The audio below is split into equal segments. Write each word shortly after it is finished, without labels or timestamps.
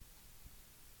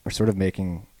sort of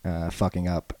making fucking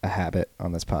up a habit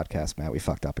on this podcast, Matt. We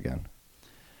fucked up again.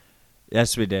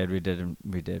 Yes, we did. We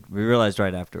realized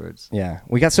right afterwards. Yeah,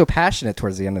 we got so passionate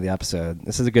towards the end of the episode.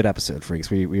 This is a good episode, freaks.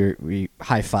 We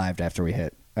high-fived after we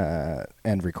hit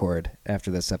end record after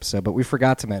this episode, but we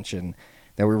forgot to mention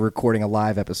that we're recording a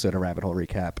live episode of Rabbit Hole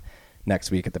Recap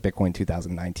next week at the Bitcoin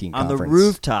 2019 on conference. the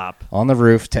rooftop. On the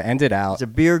roof to end it out. It's a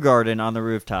beer garden on the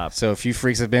rooftop. So if you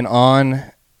freaks have been on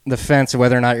the fence of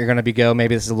whether or not you're going to go,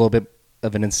 maybe this is a little bit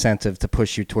of an incentive to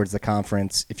push you towards the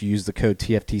conference. If you use the code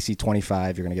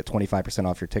TFTC25, you're going to get 25%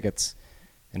 off your tickets.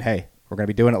 And hey, we're going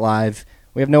to be doing it live.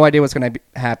 We have no idea what's going to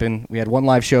happen. We had one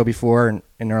live show before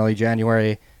in early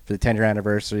January for the 10-year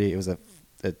anniversary. It was a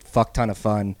fuck ton of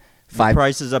fun.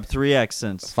 Prices up 3x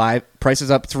since.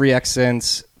 Prices up 3x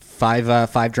since.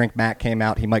 Five drink Matt came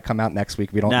out. He might come out next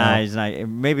week. We don't know. Nah, he's not.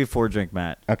 Maybe 4 drink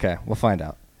Matt. Okay, we'll find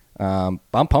out. I'm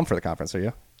pumped for the conference. Are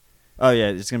you? Oh, yeah,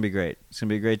 it's going to be great. It's going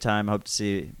to be a great time. Hope to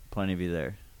see plenty of you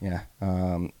there. Yeah.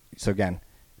 So, again,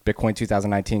 Bitcoin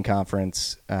 2019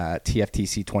 conference,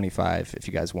 TFTC 25, if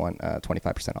you guys want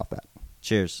 25% off that.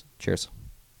 Cheers. Cheers.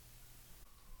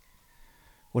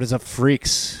 What is up,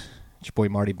 freaks? It's your boy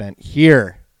Marty Bent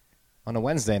here on a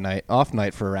Wednesday night, off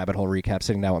night for a Rabbit Hole Recap,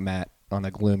 sitting down with Matt on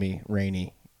a gloomy,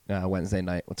 rainy Wednesday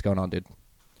night. What's going on, dude?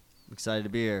 Excited to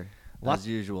be here, as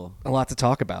usual. A lot to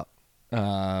talk about.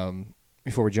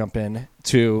 Before we jump in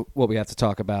to what we have to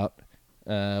talk about,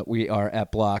 we are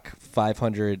at block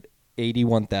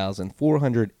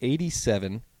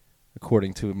 581,487,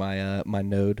 according to my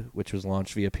node, which was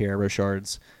launched via Pierre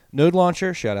Rochard's node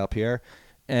launcher. Shout out, Pierre.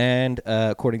 And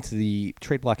according to the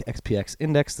Trade Block XPX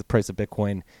index, the price of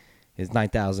Bitcoin is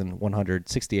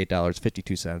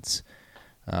 $9,168.52.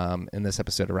 And this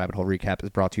episode of Rabbit Hole Recap is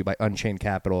brought to you by Unchained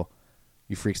Capital.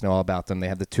 You freaks know all about them. They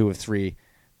have the 2 of 3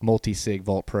 multi-sig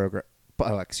vault product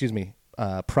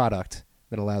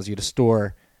that allows you to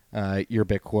store your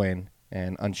Bitcoin,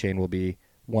 and Unchained will be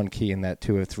one key in that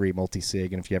 2 of 3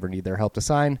 multi-sig. And if you ever need their help to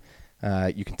sign,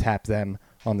 you can tap them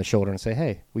on the shoulder and say,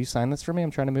 hey, will you sign this for me?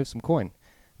 I'm trying to move some coin.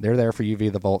 They're there for you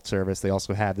via the vault service. They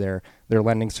also have their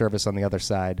lending service on the other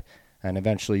side. And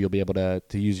eventually you'll be able to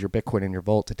use your Bitcoin in your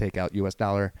vault to take out US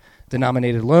dollar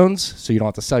denominated loans, so you don't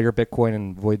have to sell your Bitcoin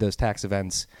and avoid those tax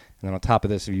events. And then on top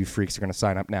of this, if you freaks are going to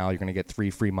sign up now, you're going to get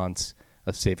 3 free months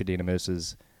of Safe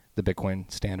Adenomosis, the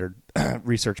Bitcoin Standard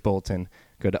Research Bulletin.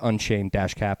 Go to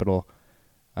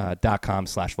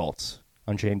unchained-capital.com/vaults.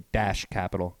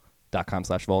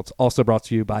 Unchained-capital.com/vaults. Also brought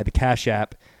to you by the Cash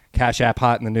App. Cash App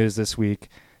hot in the news this week.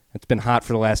 It's been hot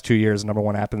for the last 2 years. Number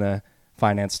 1 app in the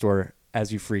finance store,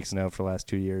 as you freaks know, for the last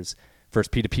 2 years.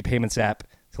 First P2P payments app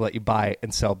to let you buy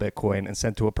and sell Bitcoin and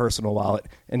send to a personal wallet.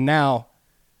 And now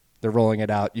they're rolling it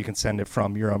out. You can send it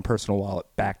from your own personal wallet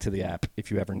back to the app if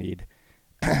you ever need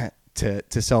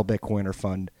to sell Bitcoin or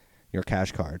fund your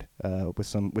cash card with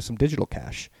some digital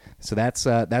cash. So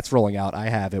that's rolling out. I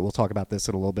have it. We'll talk about this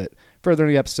in a little bit further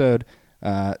in the episode.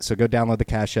 So go download the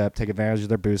Cash App. Take advantage of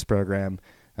their Boost program.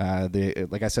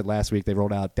 Like I said last week, they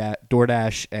rolled out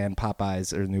DoorDash and Popeyes,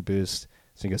 their new Boost,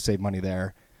 so you can go save money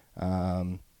there.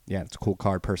 It's a cool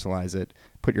card. Personalize it.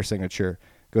 Put your signature.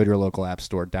 Go to your local app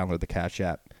store. Download the Cash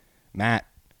App. Matt.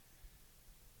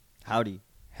 Howdy.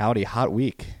 Hot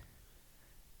week.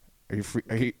 Are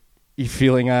you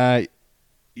feeling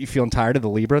tired of the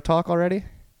Libra talk already?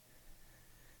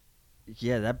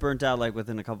 Yeah, that burnt out like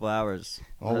within a couple hours.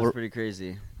 That was pretty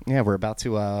crazy. Yeah, we're about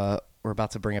to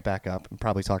bring it back up and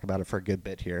probably talk about it for a good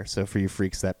bit here. So for you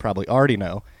freaks that probably already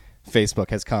know, Facebook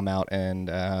has come out and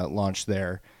launched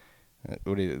their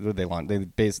what did they launch?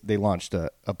 They launched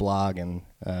a blog and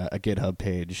a GitHub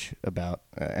page about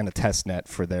and a test net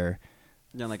for their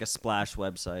like a Splash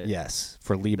website. Yes,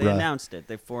 for Libra. They announced it.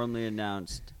 They formally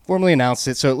announced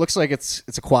it. So it looks like it's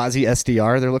a quasi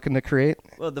SDR they're looking to create.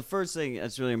 Well, the first thing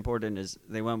that's really important is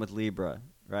they went with Libra,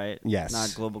 right? Yes.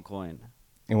 Not Global Coin.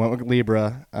 It went with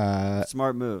Libra.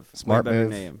 Smart move. Smart Way better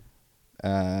move.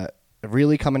 Name.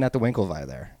 Really coming at the Winklevi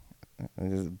there.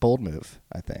 Bold move,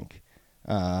 I think.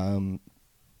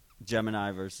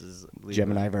 Gemini versus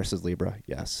Libra.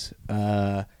 Yes.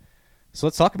 So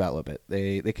let's talk about it a little bit.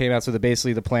 They came out, so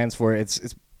basically the plans for it,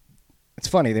 it's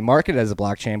funny. They market it as a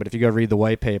blockchain, but if you go read the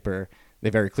white paper, they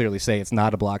very clearly say it's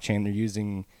not a blockchain. They're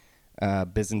using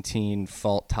Byzantine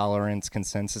fault tolerance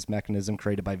consensus mechanism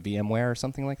created by VMware or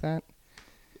something like that.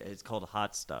 It's called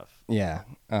hot stuff. Yeah.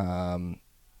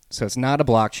 So it's not a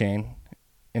blockchain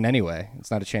in any way.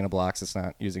 It's not a chain of blocks. It's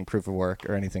not using proof of work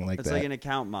or anything like that. It's like an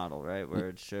account model, right, where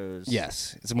it shows.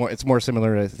 Yes, it's more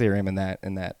similar to Ethereum in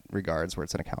that regards, where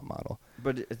it's an account model.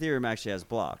 But Ethereum actually has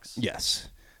blocks. Yes.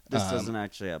 This doesn't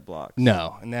actually have blocks.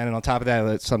 No. And then on top of that,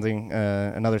 it's something,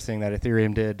 another thing that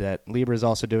Ethereum did that Libra is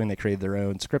also doing. They created their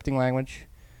own scripting language.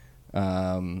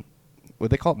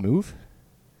 What they call it? Move?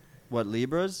 What,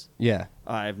 Libras? Yeah.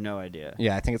 I have no idea.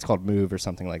 Yeah, I think it's called Move or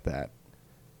something like that.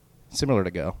 Similar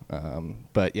to Go.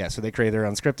 But yeah, so they created their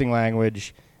own scripting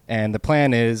language. And the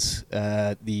plan is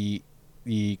the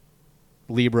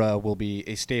Libra will be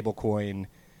a stable coin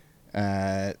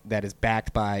that is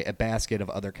backed by a basket of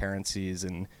other currencies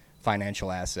and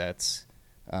financial assets.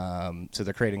 So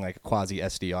they're creating like a quasi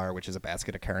SDR, which is a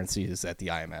basket of currencies that the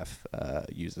IMF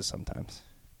uses sometimes.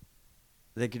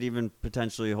 They could even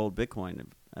potentially hold Bitcoin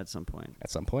at some point. At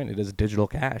some point, it is digital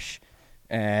cash,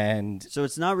 and So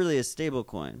it's not really a stable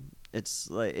coin. It's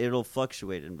like it'll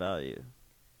fluctuate in value,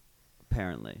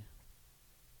 apparently.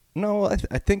 no,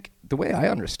 I think the way I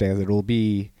understand it will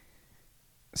be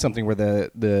something where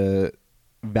the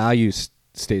value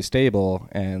stays stable,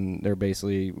 and they're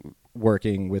basically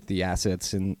working with the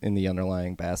assets in the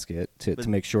underlying basket to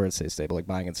make sure it stays stable, like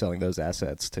buying and selling those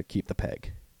assets to keep the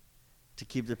peg. To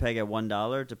keep the peg at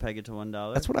 $1, to peg it to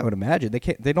 $1. That's what I would imagine.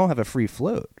 They don't have a free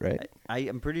float, right? I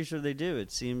am pretty sure they do.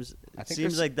 It seems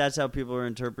there's- like that's how people are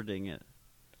interpreting it.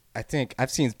 I think I've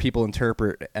seen people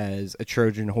interpret as a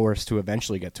Trojan horse to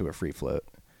eventually get to a free float,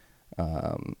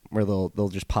 where they'll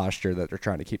just posture that they're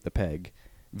trying to keep the peg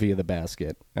via the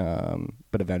basket,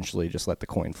 but eventually just let the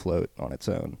coin float on its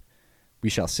own. We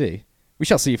shall see. We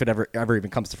shall see if it ever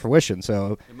even comes to fruition.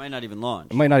 So It might not even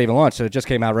launch. it might not even launch. So it just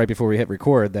came out right before we hit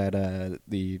record that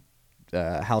the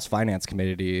House Finance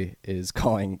Committee is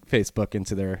calling Facebook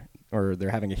they're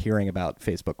having a hearing about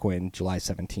Facebook Coin July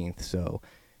 17th. So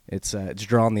it's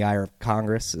drawn the ire of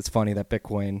Congress. It's funny that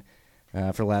Bitcoin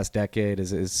for the last decade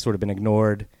has sort of been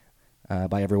ignored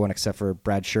by everyone except for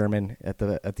Brad Sherman at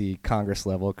the Congress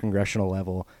level, congressional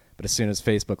level. But as soon as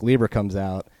Facebook Libra comes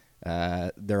out,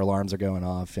 their alarms are going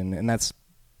off, and that's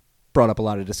brought up a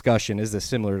lot of discussion. Is this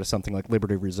similar to something like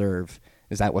Liberty Reserve?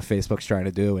 Is that what Facebook's trying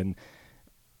to do? And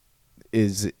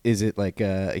is it like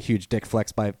a huge dick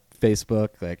flex by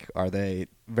Facebook? Like, are they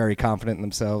very confident in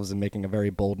themselves and making a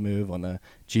very bold move on the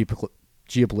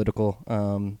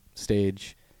geopolitical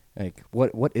stage? Like,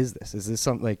 what is this? Is this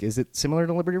something like? Is it similar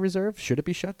to Liberty Reserve? Should it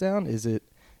be shut down? Is it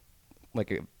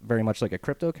like very much like a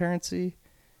cryptocurrency?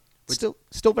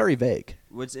 Still very vague.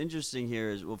 What's interesting here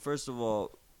is, well, first of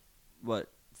all, what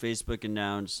Facebook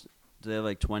announced, do they have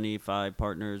like 25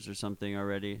 partners or something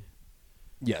already?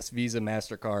 Yes, Visa,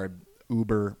 MasterCard,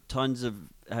 Uber. Tons of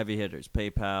heavy hitters.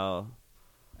 PayPal,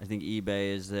 I think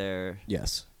eBay is there.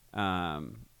 Yes. I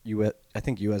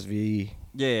think USV.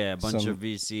 Yeah, a bunch of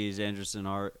VCs.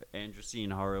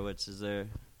 Andreessen Horowitz is there.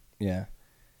 Yeah.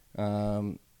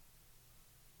 Yeah,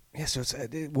 so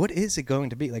what is it going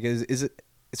to be? Like, is it...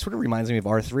 It sort of reminds me of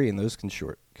R3 and those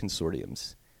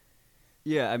consortiums.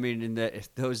 Yeah, I mean, in that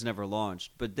those never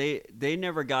launched, but they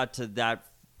never got to that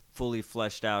fully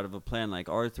fleshed out of a plan. Like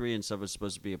R3 and stuff was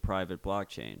supposed to be a private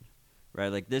blockchain, right?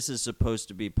 Like this is supposed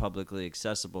to be publicly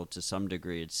accessible to some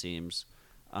degree, it seems.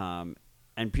 And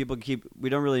we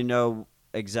don't really know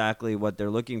exactly what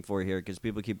they're looking for here because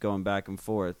people keep going back and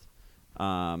forth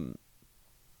about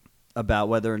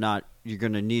whether or not you're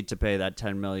going to need to pay that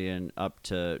 $10 million up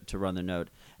to run the node.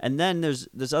 And then there's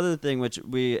this other thing which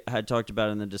we had talked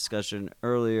about in the discussion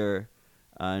earlier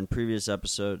in previous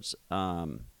episodes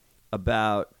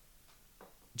about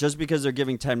just because they're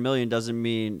giving $10 million doesn't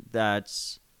mean that'll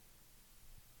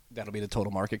be the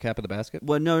total market cap of the basket?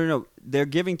 Well, no. They're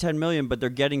giving $10 million, but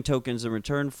they're getting tokens in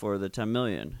return for the $10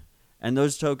 million. And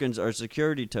those tokens are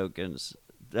security tokens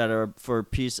that are for a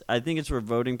piece. I think it's for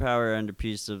voting power and a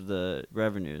piece of the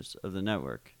revenues of the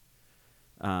network.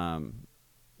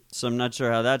 So I'm not sure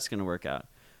how that's going to work out.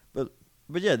 But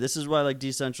yeah, this is why like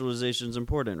decentralization is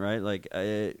important, right? Like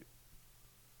the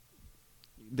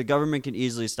government can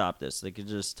easily stop this. They could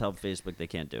just tell Facebook they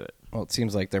can't do it. Well, it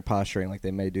seems like they're posturing like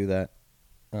they may do that.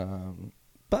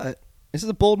 But this is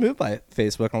a bold move by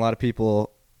Facebook, and a lot of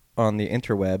people on the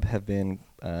interweb have been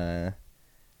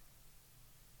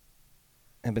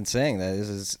saying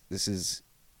that this is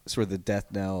sort of the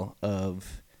death knell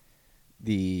of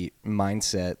the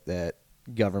mindset that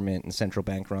government and central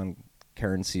bank run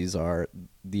currencies are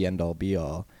the end all be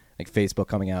all. Like Facebook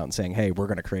coming out and saying, "Hey, we're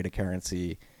going to create a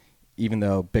currency," even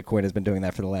though Bitcoin has been doing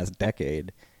that for the last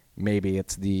decade. Maybe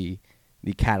it's the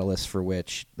catalyst for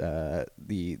which the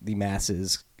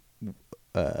masses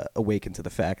awaken to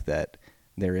the fact that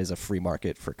there is a free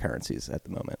market for currencies at the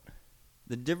moment.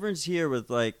 The difference here with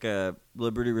like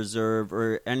Liberty Reserve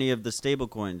or any of the stable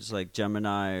coins like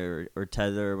Gemini or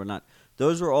Tether or whatnot,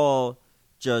 those were all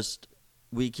just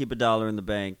we keep $1 in the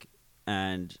bank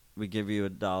and we give you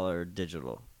 $1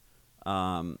 digital.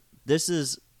 This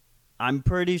is, I'm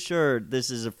pretty sure this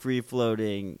is a free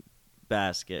floating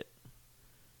basket.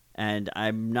 And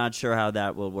I'm not sure how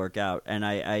that will work out. And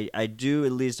I do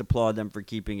at least applaud them for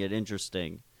keeping it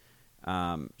interesting,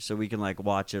 so we can like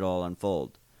watch it all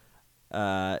unfold.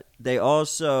 They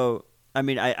also, I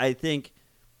mean, I think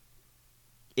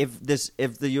if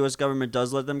the U.S. government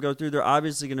does let them go through, they're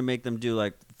obviously going to make them do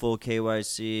like full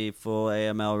KYC, full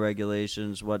AML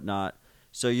regulations, whatnot.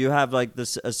 So you have like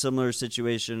a similar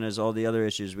situation as all the other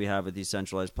issues we have with these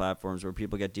centralized platforms, where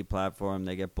people get deplatformed,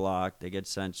 they get blocked, they get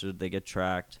censored, they get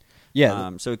tracked.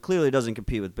 Yeah. So it clearly doesn't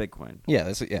compete with Bitcoin. Yeah,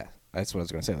 that's what I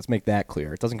was going to say. Let's make that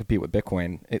clear. It doesn't compete with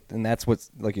Bitcoin, and that's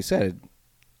what's, like you said.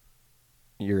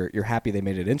 You're happy they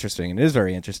made it interesting, and it is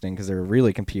very interesting because they're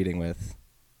really competing with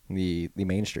the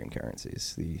mainstream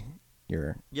currencies.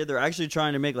 They're actually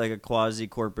trying to make like a quasi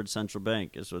corporate central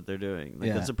bank is what they're doing.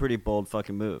 Like that's a pretty bold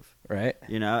fucking move, right?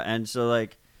 And so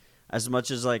like, as much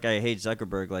as like I hate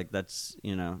Zuckerberg, like that's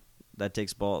that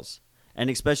takes balls, and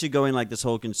especially going like this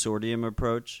whole consortium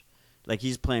approach, like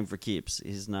he's playing for keeps.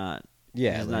 He's not.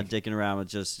 Yeah, he's not dicking around with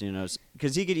just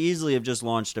because he could easily have just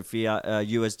launched a fiat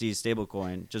USD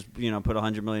stablecoin, just put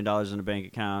 $100 million in a bank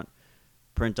account,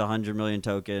 print 100 million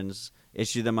tokens,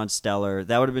 issue them on Stellar.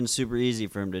 That would have been super easy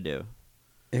for him to do.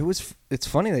 It's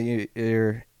funny that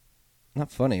you're not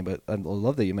funny, but I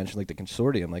love that you mentioned like the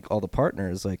consortium, like all the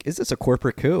partners. Like, is this a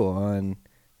corporate coup on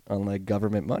like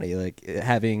government money? Like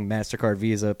having MasterCard,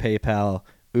 Visa, PayPal,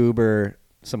 Uber,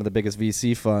 some of the biggest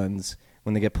VC funds,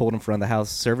 when they get pulled in front of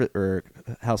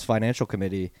the House Financial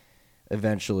Committee,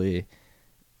 eventually,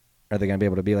 are they going to be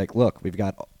able to be like, look, we've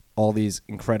got all these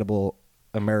incredible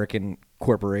American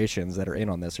corporations that are in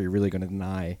on this. Are you really going to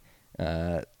deny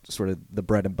sort of the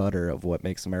bread and butter of what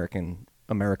makes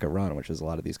America run, which is a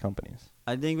lot of these companies?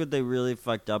 I think what they really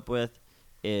fucked up with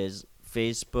is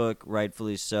Facebook,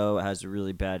 rightfully so, has a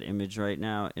really bad image right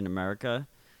now in America.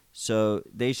 So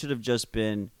they should have just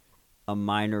been a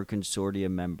minor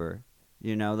consortium member.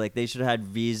 Like they should have had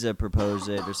Visa propose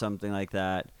it or something like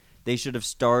that. They should have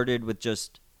started with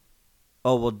just,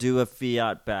 we'll do a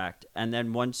fiat backed. And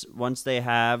then once they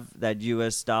have that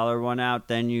US dollar one out,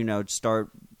 then, start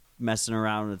messing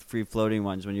around with free floating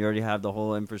ones when you already have the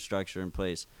whole infrastructure in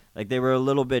place. Like they were a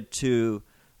little bit too,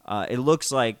 it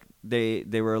looks like they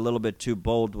were a little bit too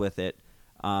bold with it,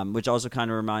 which also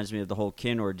kind of reminds me of the whole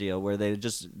Kin ordeal where they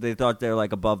thought they're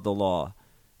like above the law.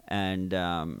 And,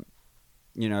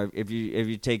 if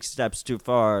you take steps too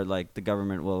far, like the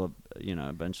government will,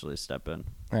 eventually step in.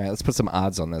 All right, let's put some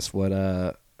odds on this. What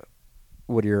are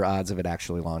your odds of it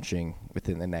actually launching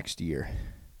within the next year?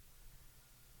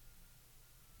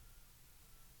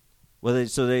 Well,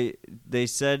 they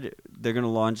said they're going to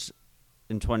launch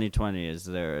in 2020 is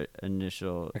their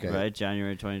initial, right?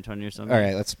 January 2020 or something. All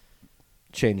right, let's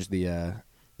change the.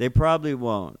 They probably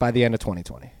won't. By the end of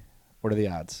 2020. What are the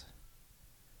odds?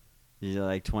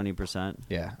 Like 20%?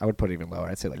 Yeah, I would put it even lower.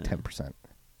 I'd say like 10%.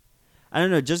 I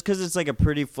don't know, just because it's like a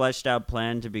pretty fleshed out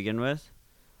plan to begin with.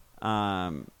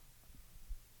 The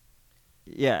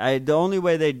only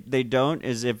way they don't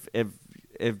is if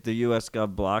the U.S.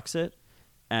 Gov blocks it.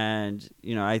 And,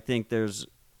 I think there's,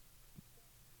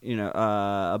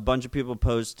 a bunch of people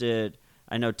posted.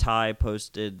 I know Ty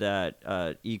posted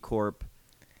that E-Corp,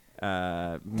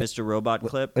 Mr. Robot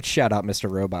clip. Let's shout out Mr.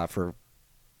 Robot for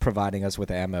providing us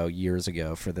with ammo years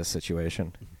ago for this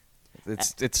situation.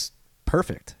 It's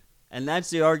perfect. And that's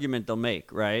the argument they'll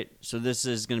make, right? So this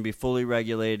is going to be fully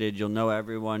regulated. You'll know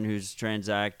everyone who's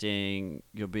transacting.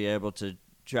 You'll be able to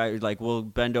try, like, we'll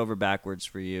bend over backwards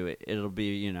for you. It'll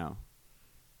be,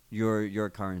 your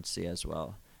currency as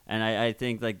well. And I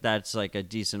think like that's like a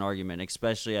decent argument,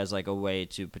 especially as like a way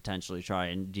to potentially try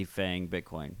and defang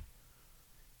Bitcoin.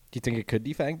 Do you think it could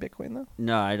defang Bitcoin though?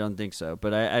 No, I don't think so.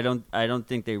 But I don't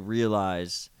think they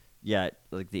realize yet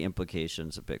like the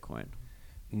implications of Bitcoin.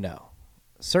 No,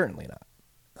 certainly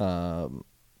not.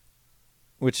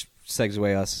 Which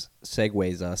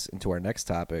segues us into our next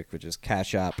topic, which is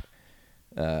Cash App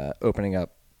opening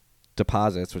up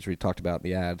deposits, which we talked about in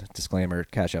the ad. Disclaimer: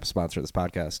 Cash App sponsor this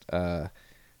podcast.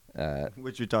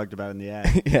 Which we talked about in the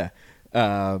ad. Yeah.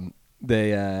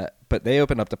 But they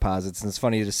open up deposits, and it's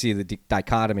funny to see the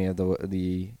dichotomy of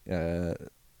the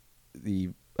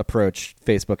approach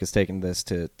Facebook has taken this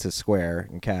to Square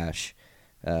and Cash.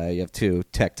 You have two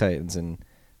tech titans in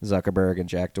Zuckerberg and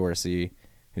Jack Dorsey,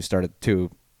 who started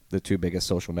the two biggest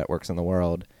social networks in the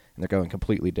world, and they're going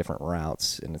completely different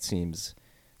routes. And it seems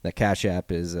that Cash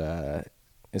App is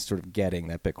sort of getting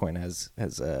that Bitcoin has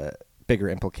bigger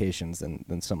implications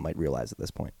than some might realize at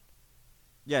this point.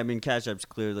 Yeah, I mean, Cash App's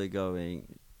clearly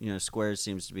going, Square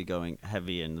seems to be going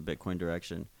heavy in the Bitcoin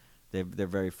direction. They're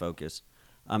very focused.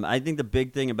 I think the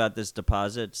big thing about this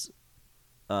deposits,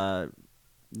 you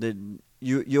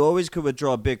always could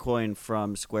withdraw Bitcoin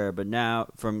from Square, but now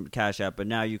from Cash App, but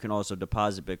now you can also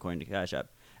deposit Bitcoin to Cash App.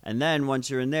 And then once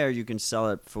you're in there, you can sell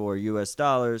it for US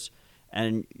dollars,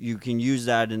 and you can use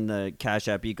that in the Cash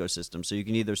App ecosystem. So you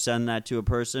can either send that to a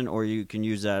person or you can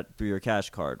use that through your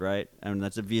Cash Card, right? And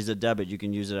that's a Visa debit. You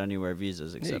can use it anywhere Visa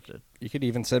is accepted. You could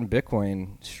even send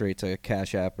Bitcoin straight to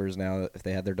Cash Appers now if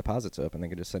they had their deposits open. They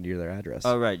could just send you their address.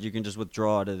 Oh, right. You can just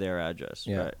withdraw to their address.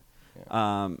 Yeah. Right.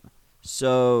 Yeah.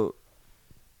 So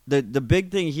the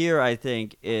big thing here, I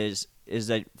think, is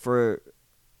that for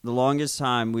the longest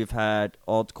time we've had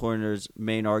altcoiners'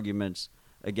 main arguments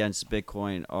against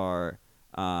Bitcoin are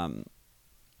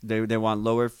they want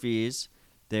lower fees,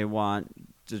 they want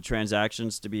the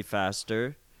transactions to be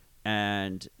faster,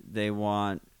 and they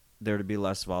want there to be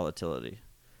less volatility.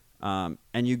 And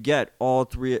you get all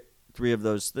three of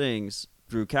those things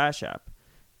through Cash App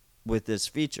with this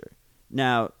feature.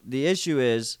 Now, the issue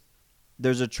is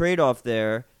there's a trade-off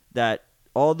there that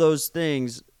all those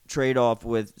things trade off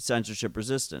with censorship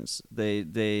resistance.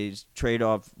 They trade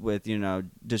off with,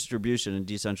 distribution and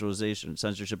decentralization,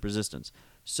 censorship resistance.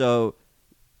 So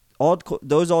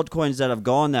those altcoins that have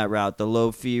gone that route, the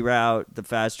low fee route, the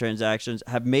fast transactions,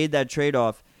 have made that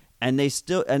trade-off, and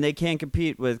they can't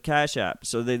compete with Cash App.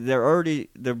 So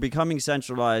they're becoming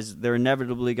centralized. They're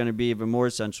inevitably going to be even more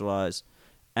centralized.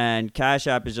 And Cash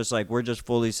App is just like, we're just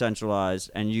fully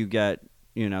centralized, and you get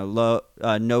low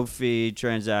no fee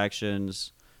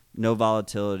transactions, no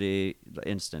volatility,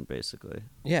 instant basically.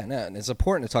 Yeah, no, and it's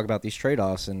important to talk about these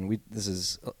trade-offs, and this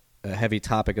is a heavy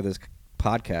topic of this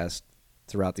podcast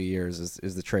throughout the years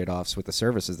is the trade-offs with the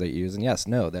services that you use. And yes,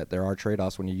 that there are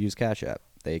trade-offs when you use Cash App.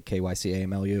 They KYC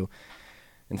AML you.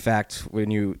 In fact,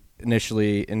 when you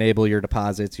initially enable your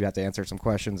deposits, you have to answer some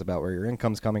questions about where your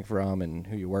income's coming from and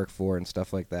who you work for and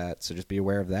stuff like that. So just be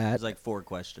aware of that. It's like 4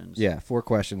 questions. Yeah, 4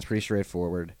 questions, pretty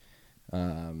straightforward.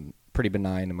 Pretty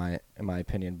benign in my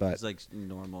opinion, but it's like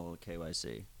normal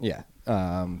KYC. Yeah.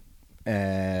 But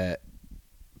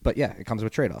yeah, it comes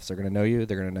with trade-offs. They're going to know you.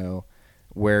 They're going to know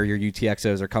where your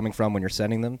UTXOs are coming from when you're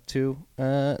sending them to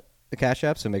the Cash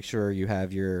App. So make sure you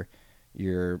have your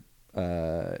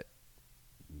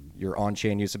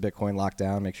on-chain use of Bitcoin locked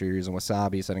down. Make sure you're using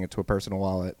Wasabi, sending it to a personal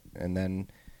wallet, and then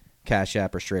Cash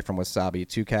App or straight from Wasabi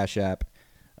to Cash App.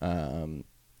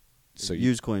 So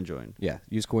use CoinJoin. Yeah,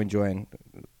 use CoinJoin.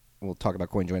 We'll talk about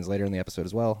CoinJoins later in the episode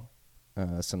as well.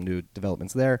 Some new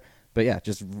developments there. But yeah,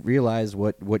 just realize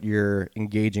what you're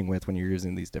engaging with when you're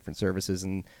using these different services,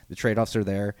 and the trade-offs are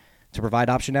there to provide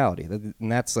optionality.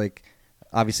 And that's like,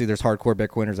 obviously there's hardcore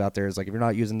Bitcoiners out there. It's like, if you're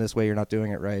not using this way, you're not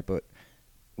doing it right. But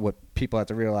what people have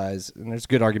to realize, and there's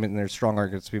good argument and there's strong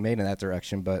arguments to be made in that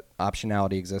direction, but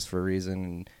optionality exists for a reason,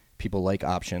 and people like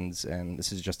options, and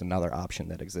this is just another option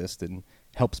that exists and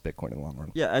helps Bitcoin in the long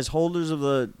run. Yeah, as holders of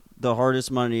the hardest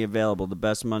money available, the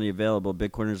best money available,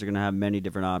 Bitcoiners are going to have many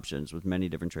different options with many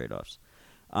different trade-offs.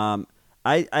 I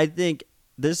think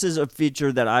this is a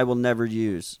feature that I will never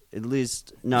use, at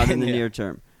least not in the near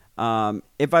term.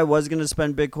 If I was going to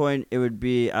spend Bitcoin, it would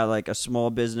be at like a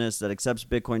small business that accepts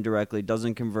Bitcoin directly,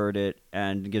 doesn't convert it,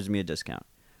 and gives me a discount.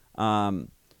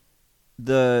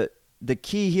 The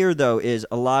key here, though, is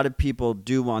a lot of people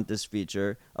do want this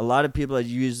feature. A lot of people have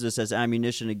used this as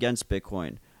ammunition against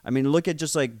Bitcoin. I mean, look at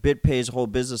just like BitPay's whole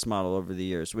business model over the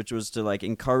years, which was to like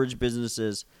encourage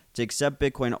businesses to accept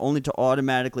Bitcoin only to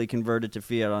automatically convert it to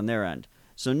fiat on their end.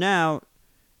 So now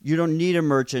you don't need a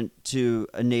merchant to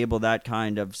enable that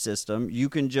kind of system. You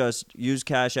can just use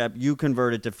Cash App. You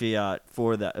convert it to fiat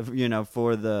for that,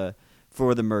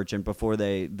 for the merchant before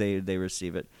they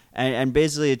receive it. And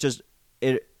basically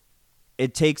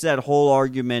it takes that whole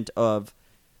argument of,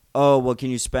 oh, well,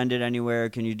 can you spend it anywhere?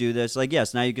 Can you do this? Like,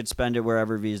 yes, now you could spend it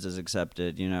wherever Visa is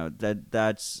accepted.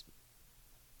 That's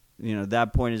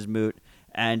that point is moot.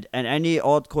 And any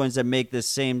altcoins that make this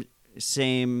same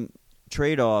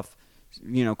trade-off,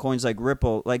 coins like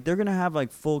Ripple, like they're going to have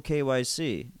like full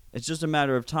KYC. It's just a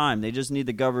matter of time. They just need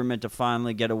the government to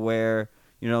finally get aware.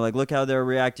 Like look how they're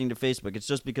reacting to Facebook. It's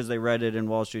just because they read it in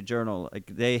Wall Street Journal.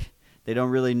 Like they don't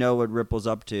really know what Ripple's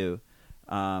up to.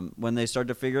 When they start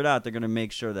to figure it out, they're going to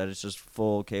make sure that it's just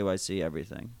full KYC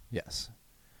everything. Yes.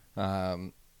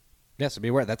 So be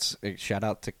aware. That's a shout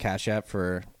out to Cash App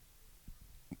for.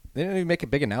 They didn't even make a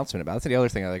big announcement about it. That's the other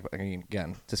thing I like. I mean,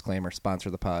 again, disclaimer: sponsor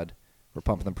the pod. We're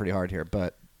pumping them pretty hard here,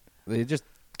 but they just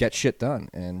get shit done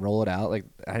and roll it out. Like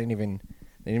they didn't even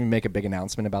make a big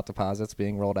announcement about deposits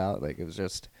being rolled out. Like it was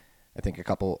just. I think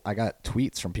I got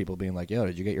tweets from people being like, yo,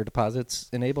 did you get your deposits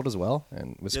enabled as well?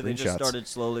 And with screenshots. They just started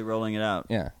slowly rolling it out.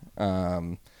 Yeah.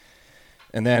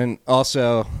 And then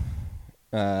also,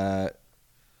 for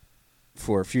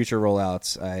future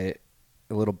rollouts, a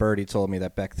little birdie told me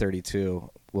that Beck 32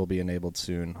 will be enabled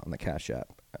soon on the Cash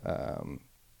App,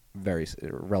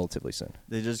 relatively soon.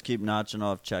 They just keep notching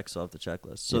off checks off the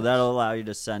checklist. So Yes. that'll allow you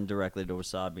to send directly to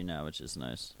Wasabi now, which is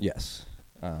nice. Yes.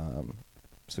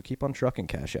 So keep on trucking,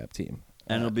 Cash App team.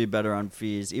 And it'll be better on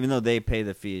fees, even though they pay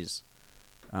the fees.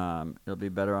 It'll be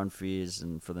better on fees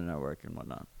and for the network and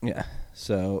whatnot. Yeah.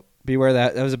 So beware of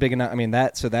that. That was a big enough. I mean,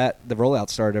 the rollout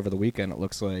started over the weekend, it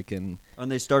looks like, and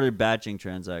And they started batching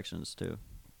transactions too.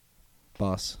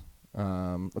 boss.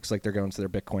 Looks like they're going to their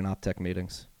Bitcoin OpTech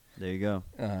meetings. There you go.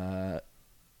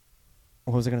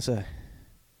 What was I going to say?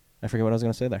 I forget what I was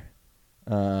going to say there.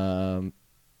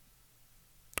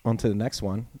 On to the next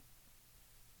one.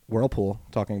 Whirlpool,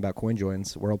 talking about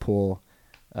CoinJoins. Whirlpool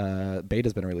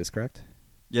beta's been released, correct?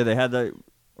 Yeah, they had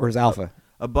Or is alpha?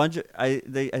 a bunch of I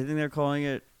think they're calling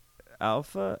it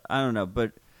alpha. I don't know,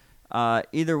 but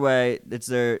either way, it's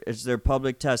their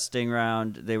public testing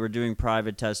round. They were doing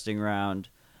private testing round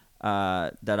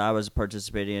that I was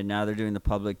participating in. Now they're doing the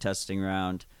public testing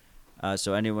round,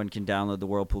 so anyone can download the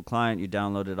Whirlpool client. You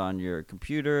download it on your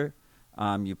computer.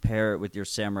 You pair it with your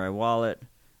Samurai wallet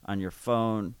on your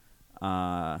phone,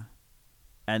 and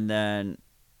then.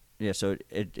 Yeah, so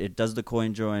it does the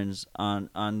coin joins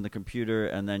on the computer,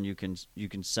 and then you can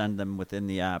send them within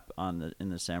the app in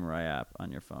the Samurai app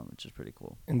on your phone, which is pretty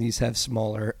cool. And these have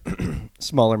smaller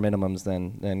minimums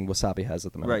than Wasabi has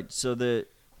at the moment. Right. So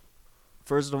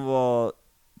first of all,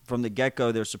 from the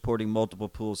get-go, they're supporting multiple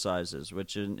pool sizes,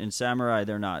 which in Samurai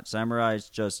they're not. Samurai is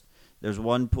just there's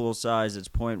one pool size. It's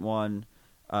 0.1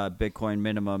 Bitcoin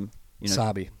minimum.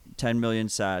 Wasabi. 10 million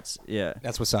sats. Yeah.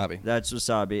 That's Wasabi. That's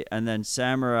Wasabi. And then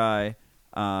Samurai,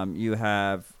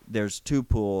 there's two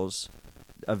pools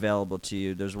available to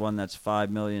you. There's one that's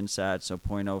 5 million sats, so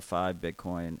 0.05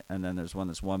 Bitcoin. And then there's one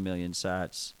that's 1 million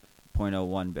sats,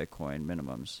 0.01 Bitcoin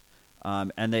minimums.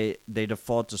 And they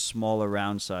default to smaller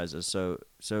round sizes. So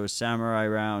Samurai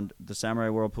round, the Samurai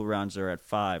Whirlpool rounds are at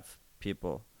 5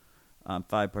 people,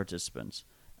 5 participants.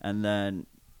 And then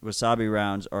Wasabi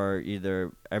rounds are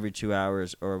either every 2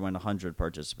 hours or when 100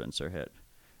 participants are hit.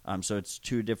 So it's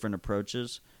two different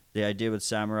approaches. The idea with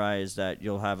Samurai is that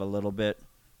you'll have a little bit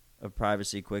of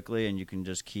privacy quickly, and you can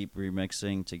just keep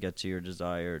remixing to get to your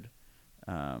desired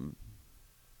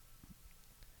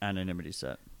anonymity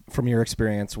set. From your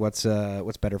experience, what's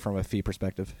better from a fee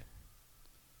perspective?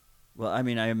 Well, I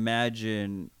mean, I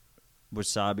imagine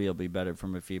Wasabi will be better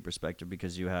from a fee perspective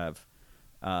because you have,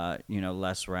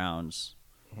 less rounds.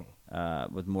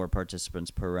 With more participants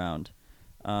per round,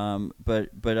 but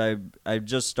I've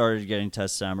just started getting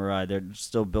Test Samurai. They're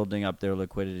still building up their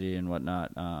liquidity and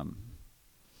whatnot.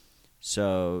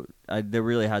 So there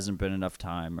really hasn't been enough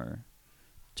time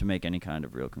to make any kind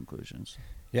of real conclusions.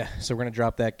 Yeah, so we're going to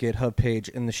drop that GitHub page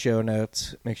in the show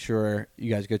notes. Make sure you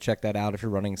guys go check that out if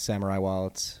you're running Samurai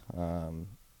wallets.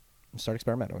 Start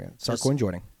experimenting with it. Start coin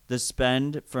joining. The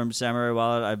spend from Samurai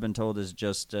Wallet, I've been told, is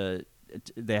just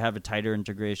they have a tighter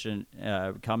integration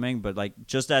coming, but like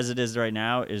just as it is right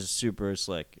now is super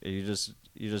slick. You just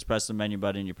press the menu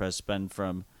button, you press spend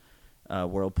from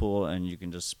Whirlpool, and you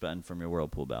can just spend from your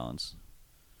Whirlpool balance.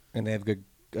 And they have good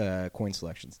coin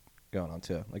selections going on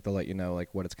too. Like they'll let you know like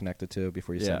what it's connected to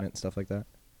before you send it and stuff like that.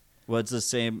 Well, it's the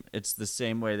same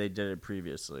way they did it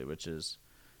previously, which is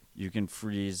you can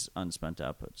freeze unspent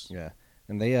outputs. Yeah.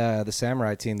 And they the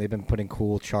Samurai team, they've been putting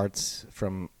cool charts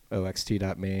from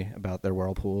oxt.me about their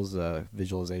Whirlpools,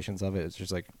 visualizations of it. It's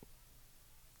just like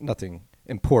nothing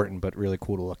important, but really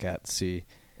cool to look at, see.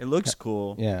 It looks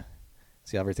cool. Yeah.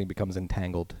 See how everything becomes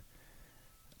entangled.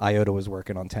 IOTA was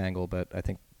working on Tangle, but I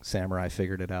think Samurai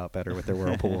figured it out better with their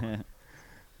Whirlpool.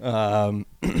 Again,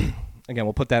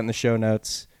 we'll put that in the show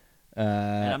notes.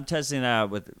 And I'm testing it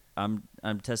out with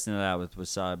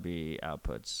Wasabi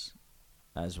outputs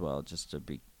as well, just to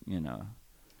be,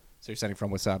 So you're sending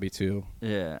from Wasabi too.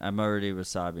 Yeah, I'm already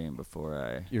Wasabiing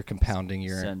before you're compounding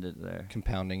your send it there.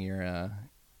 Compounding your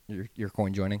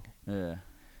coin joining. Yeah.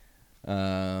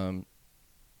 On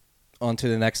to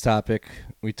the next topic.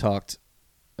 We talked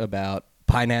about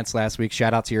Binance last week.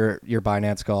 Shout out to your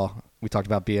Binance call. We talked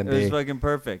about BNB. It was fucking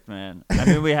perfect, man. I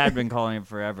mean, we had been calling it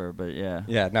forever, but yeah.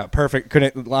 Yeah, no, perfect.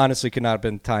 Could not have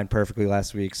been timed perfectly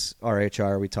last week's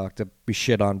RHR. We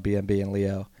shit on BNB and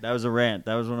Leo. That was a rant.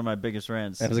 That was one of my biggest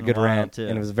rants. That was a good rant, too.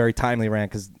 And it was a very timely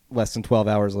rant because less than 12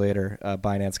 hours later,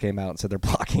 Binance came out and said they're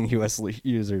blocking U.S.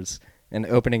 users and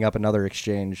opening up another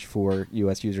exchange for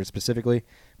U.S. users specifically,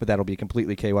 but that'll be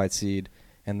completely KYC'd.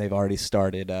 And they've already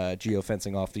started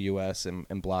geofencing off the U.S.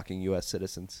 and blocking U.S.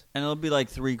 citizens. And it'll be like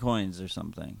 3 coins or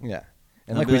something. Yeah.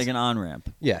 And It'll be like an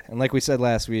on-ramp. Yeah, and like we said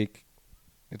last week,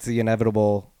 it's the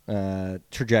inevitable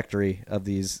trajectory of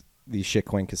these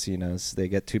shitcoin casinos. They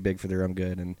get too big for their own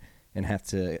good and have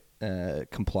to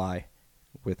comply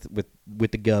with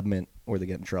the government, or they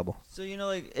get in trouble. So,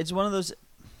 like, it's one of those.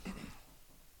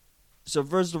 So,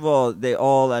 first of all, they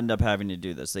all end up having to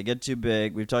do this. They get too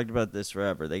big. We've talked about this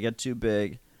forever. They get too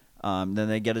big, then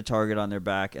they get a target on their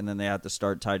back, and then they have to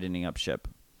start tightening up ship.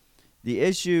 The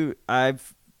issue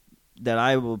that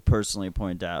I will personally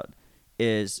point out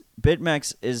is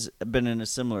BitMEX has been in a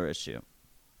similar issue.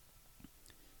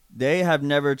 They have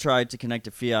never tried to connect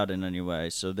to fiat in any way,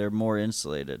 so they're more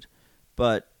insulated.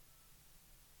 But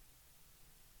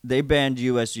they banned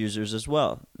U.S. users as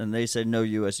well, and they said no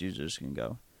U.S. users can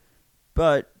go.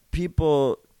 But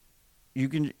people, you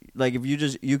can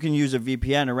you can use a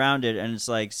VPN around it, and it's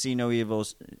like see no evil,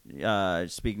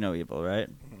 speak no evil, right?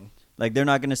 Mm-hmm. Like they're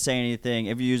not going to say anything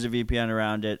if you use a VPN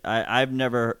around it. I've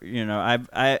never,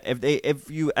 if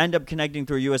you end up connecting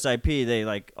through a US IP, they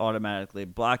like automatically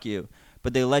block you,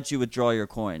 but they let you withdraw your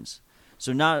coins.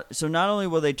 So not only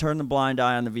will they turn the blind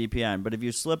eye on the VPN, but if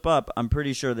you slip up, I'm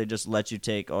pretty sure they just let you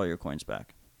take all your coins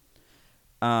back.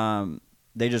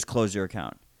 They just close your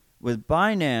account. With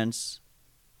Binance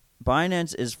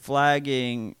is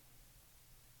flagging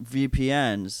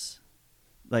VPNs,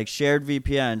 like shared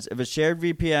VPNs.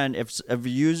 If a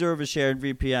user of a shared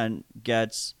VPN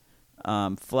gets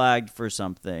flagged for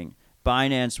something,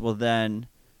 Binance will then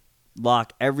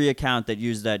lock every account that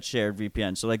used that shared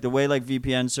VPN. So like the way like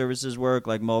VPN services work,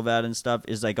 like Molvad and stuff,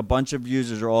 is like a bunch of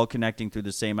users are all connecting through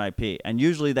the same IP. And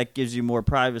usually that gives you more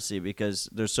privacy because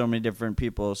there's so many different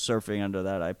people surfing under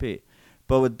that IP.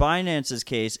 But with Binance's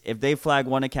case, if they flag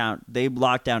one account, they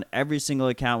lock down every single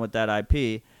account with that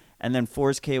IP and then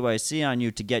force KYC on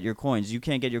you to get your coins. You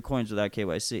can't get your coins without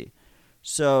KYC.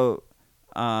 So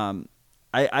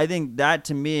I think that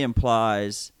to me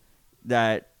implies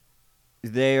that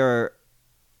they are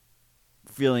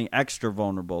feeling extra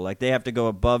vulnerable. Like they have to go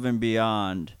above and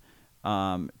beyond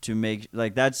to make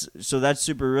like that's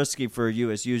super risky for a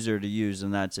U.S. user to use in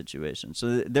that situation.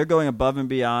 So they're going above and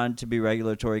beyond to be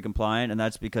regulatory compliant, and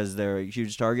that's because they're a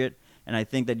huge target. And I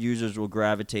think that users will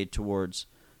gravitate towards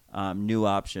new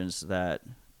options that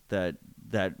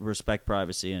respect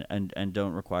privacy and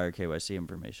don't require KYC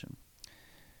information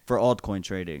for altcoin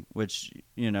trading, which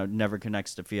never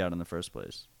connects to fiat in the first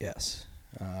place. Yes.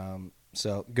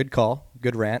 So good call,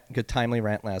 good rant, good timely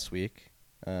rant last week.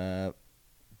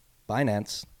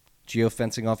 Binance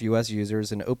geofencing off U.S.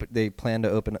 users and they plan to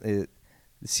open. The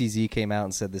CZ came out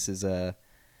and said this is a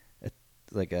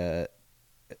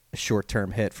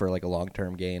short-term hit for like a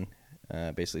long-term gain.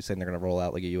 Basically saying they're going to roll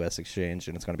out like a U.S. exchange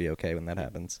and it's going to be okay when that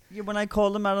happens. Yeah, when I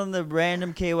called him out on the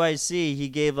random KYC, he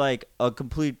gave like a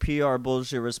complete PR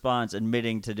bullshit response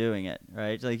admitting to doing it,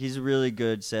 right? Like he's a really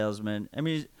good salesman. I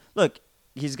mean, look,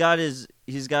 he's got his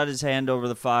hand over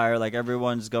the fire. Like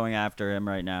everyone's going after him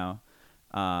right now.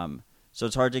 So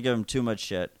it's hard to give him too much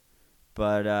shit.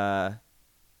 But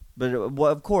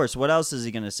of course, what else is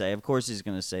he going to say? Of course he's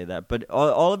going to say that. But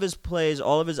all of his plays,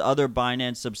 all of his other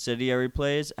Binance subsidiary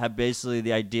plays have basically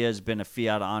the idea has been a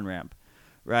fiat on-ramp,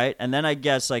 right? And then I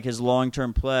guess like his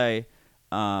long-term play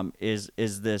is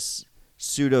this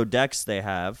pseudo DEX they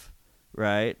have,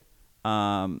 right?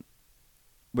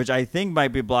 Which I think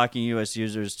might be blocking U.S.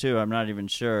 users too. I'm not even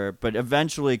sure, but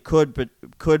eventually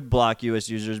could block U.S.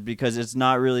 users because it's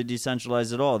not really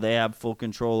decentralized at all. They have full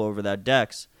control over that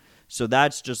DEX. So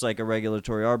that's just like a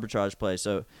regulatory arbitrage play.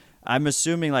 So I'm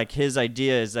assuming like his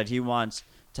idea is that he wants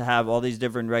to have all these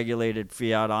different regulated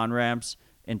fiat on-ramps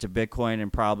into Bitcoin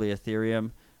and probably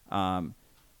Ethereum.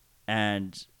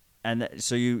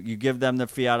 So you give them the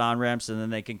fiat on-ramps and then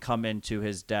they can come into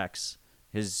his DEX,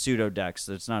 his pseudo DEX.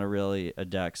 That's not really a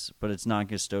DEX, but it's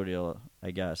non-custodial,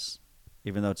 I guess,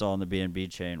 even though it's all in the BNB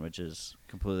chain, which is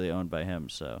completely owned by him.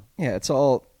 So yeah, it's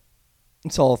all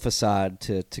a facade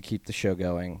to keep the show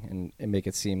going and make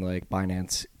it seem like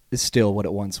Binance is still what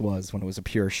it once was when it was a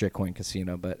pure shitcoin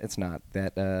casino, but it's not.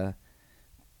 That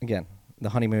again, the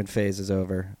honeymoon phase is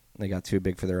over. They got too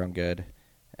big for their own good,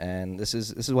 and this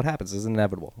is what happens. This is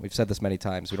inevitable. We've said this many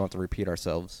times. We don't have to repeat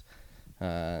ourselves.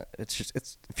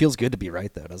 It feels good to be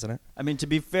right though, doesn't it? I mean, to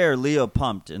be fair, Leo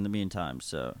pumped in the meantime.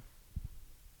 So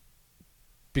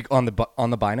on the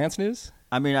Binance news.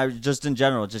 I mean, just in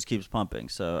general, it just keeps pumping.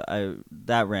 So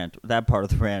that part of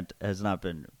the rant has not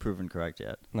been proven correct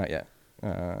yet. Not yet.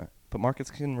 But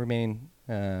markets can remain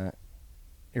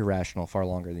irrational far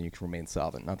longer than you can remain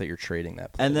solvent. Not that you're trading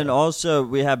that play. And then also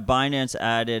we have Binance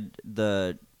added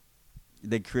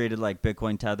they created like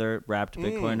Bitcoin Tether, wrapped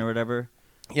Bitcoin or whatever.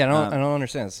 Yeah, I don't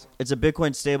understand this. It's a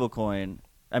Bitcoin stablecoin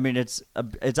I mean, it's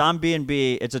on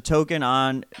BNB. It's a token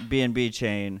on BNB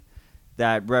chain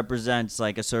that represents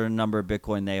like a certain number of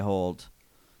Bitcoin they hold,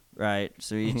 right?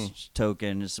 So each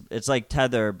token is it's like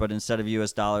Tether, but instead of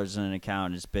US dollars in an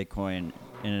account, it's Bitcoin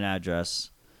in an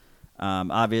address.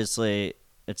 Obviously,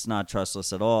 it's not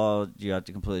trustless at all. You have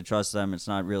to completely trust them. It's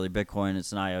not really Bitcoin.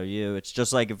 It's an IOU. It's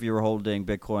just like if you were holding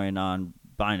Bitcoin on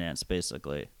Binance,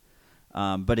 basically.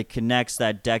 But it connects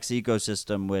that DEX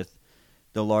ecosystem with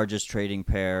the largest trading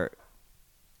pair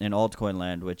in altcoin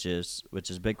land, which is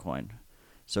Bitcoin.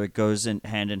 So it goes in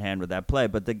hand with that play.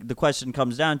 But the question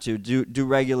comes down to, do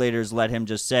regulators let him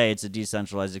just say it's a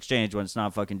decentralized exchange when it's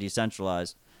not fucking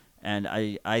decentralized? And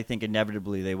I think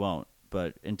inevitably they won't.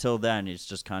 But until then, it's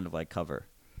just kind of like cover.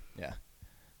 Yeah.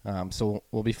 So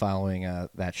we'll be following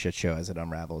that shit show as it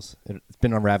unravels. It's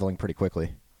been unraveling pretty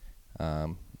quickly.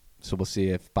 So we'll see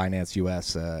if Binance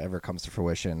US ever comes to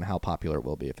fruition and how popular it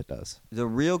will be if it does. The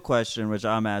real question, which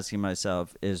I'm asking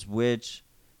myself, is what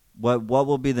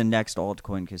will be the next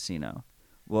altcoin casino?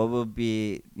 What will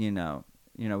be, we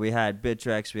had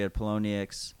Bittrex, we had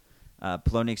Poloniex.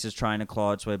 Poloniex is trying to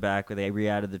claw its way back. They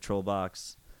re-added the troll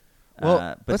box.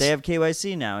 But they have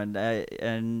KYC now,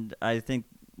 and I think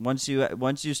once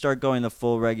you start going the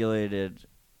full regulated,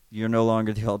 you're no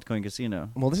longer the altcoin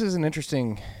casino. Well, this is an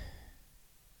interesting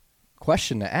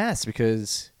question to ask,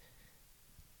 because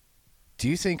do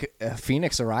you think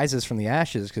Phoenix arises from the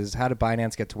ashes? Because how did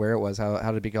Binance get to where it was? How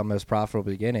did it become most profitable at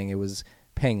the beginning? It was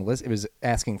it was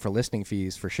asking for listing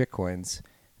fees for shitcoins,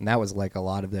 and that was like a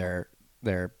lot of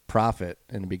their profit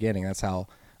in the beginning. That's how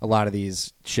a lot of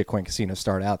these shitcoin casinos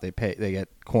start out. They get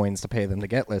coins to pay them to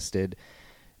get listed.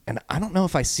 And I don't know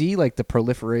if I see like the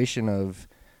proliferation of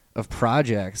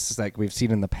projects like we've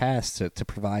seen in the past to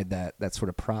provide that sort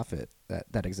of profit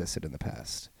that existed in the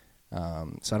past.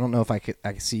 So I don't know if I could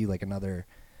see like another.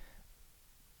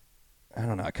 I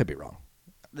don't know. I could be wrong.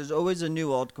 There's always a new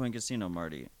altcoin casino,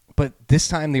 Marty. But this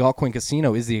time the altcoin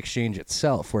casino is the exchange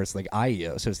itself, where it's like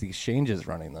IEO, so it's the exchanges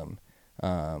running them.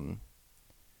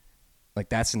 Like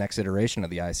that's the next iteration of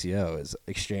the ICO is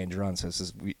exchange run. So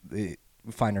we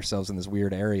find ourselves in this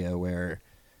weird area where,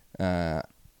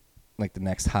 like the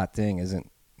next hot thing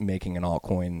isn't making an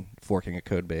altcoin, forking a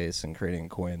code base, and creating a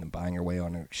coin and buying your way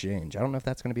on an exchange. I don't know if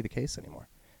that's going to be the case anymore.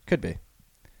 Could be.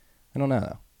 I don't know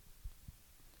though.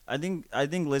 I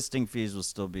think listing fees will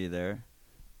still be there.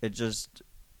 It just,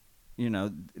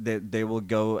 they will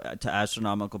go to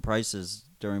astronomical prices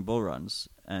during bull runs,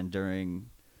 and during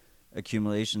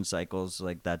accumulation cycles,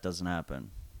 like that doesn't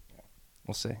happen.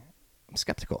 We'll see. I'm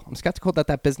skeptical. I'm skeptical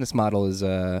that business model is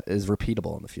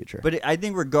repeatable in the future. But I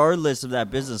think regardless of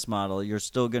that business model, you're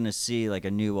still going to see like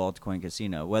a new altcoin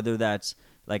casino, whether that's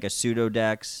like a pseudo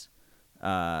DEX,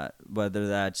 whether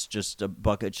that's just a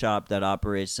bucket shop that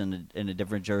operates in a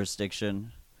different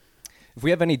jurisdiction. If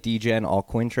we have any DGen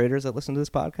altcoin traders that listen to this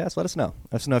podcast, let us know.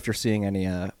 Let us know if you're seeing any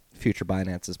future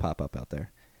Binances pop up out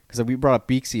there. Because we brought up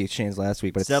Beaksy Exchange last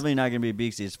week, but it's definitely not going to be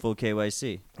Beaksy. It's full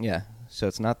KYC. Yeah, so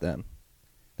it's not them.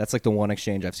 That's like the one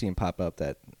exchange I've seen pop up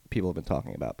that people have been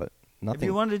talking about, but nothing. If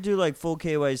you wanted to do like full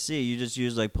KYC, you just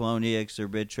use like Poloniex or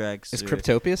Bittrex. Is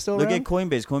Cryptopia still around? Look at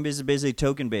Coinbase. Coinbase is basically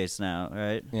token based now,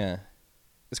 right? Yeah.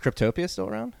 Is Cryptopia still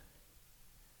around?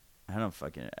 I don't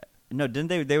fucking. No, didn't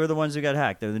they? They were the ones who got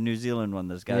hacked. They're the New Zealand one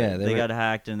that's got. Yeah, they got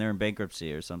hacked and they're in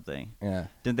bankruptcy or something. Yeah.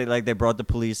 Didn't they? They brought the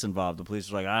police involved. The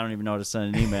police were like, I don't even know how to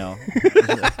send an email.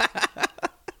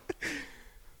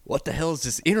 What the hell is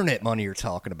this internet money you're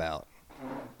talking about?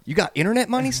 You got internet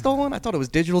money stolen? I thought it was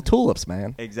digital tulips,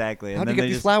 man. Exactly. How did you get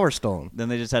these flowers stolen? Then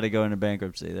they just had to go into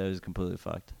bankruptcy. That was completely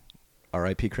fucked.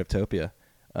 R.I.P. Cryptopia.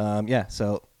 Yeah.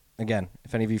 So again,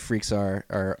 if any of you freaks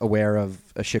are aware of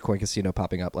a shitcoin casino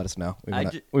popping up, let us know.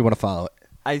 We want to follow it.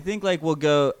 I think we'll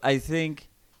go. I think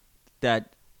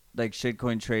that like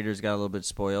shitcoin traders got a little bit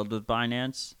spoiled with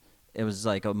Binance. It was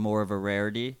like more of a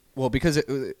rarity. Well, because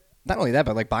not only that,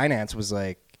 but like Binance was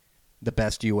like the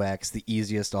best UX, the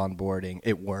easiest onboarding.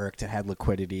 It worked. It had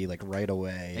liquidity like right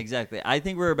away. Exactly. I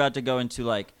think we're about to go into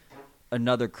like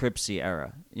another Cryptsy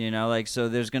era. So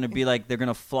there's going to be like they're going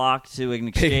to flock to an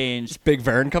exchange. Big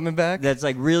Vern coming back. That's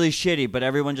like really shitty, but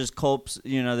everyone just copes.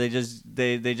 They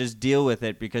just deal with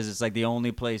it because it's like the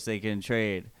only place they can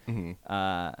trade.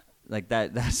 Mm-hmm. Like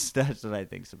that. That's what I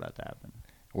think's about to happen.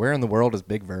 Where in the world is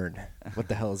Big Vern? What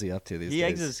the hell is he up to these days? He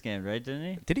exit scammed, right?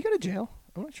 Didn't he? Did he go to jail?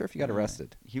 I'm not sure if he got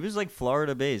arrested. He was like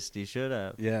Florida based. He should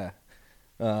have. Yeah.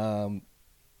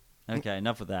 Okay,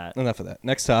 enough of that. Enough of that.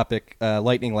 Next topic,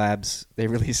 Lightning Labs. They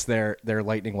released their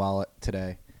Lightning wallet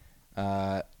today.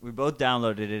 We both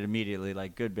downloaded it immediately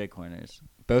like good Bitcoiners.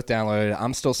 Both downloaded it.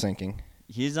 I'm still syncing.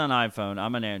 He's on iPhone.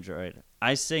 I'm on Android.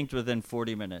 I synced within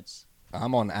 40 minutes.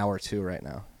 I'm on hour 2 right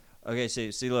now. Okay,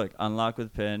 see, look, unlock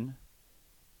with PIN.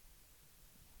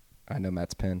 I know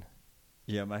Matt's pin.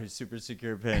 Yeah, my super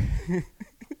secure PIN.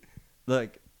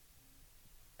 Look.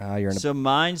 You're in So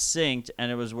mine synced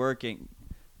and it was working,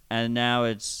 and now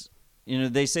it's,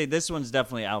 they say this one's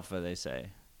definitely alpha. They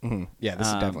say, yeah, this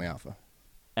is definitely alpha.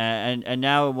 and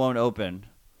now it won't open.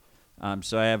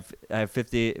 So I have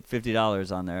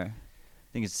 $50 on there.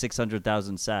 I think it's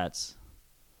 600,000 sats.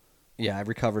 Yeah, I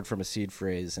recovered from a seed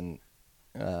phrase and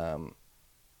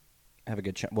have a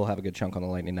good. We'll have a good chunk on the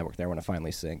Lightning Network there when it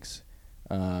finally syncs.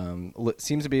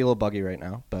 Seems to be a little buggy right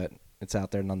now, but it's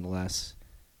out there nonetheless.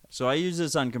 So I use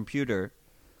this on computer.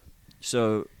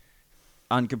 So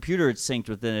on computer, it's synced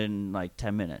within like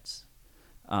 10 minutes.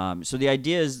 So the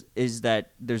idea is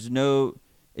that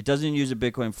it doesn't use a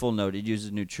Bitcoin full node. It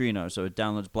uses Neutrino. So it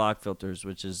downloads block filters,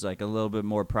 which is like a little bit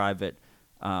more private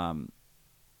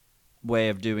way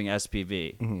of doing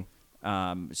SPV.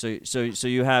 So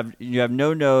you have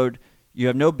no node, you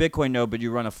have no Bitcoin node, but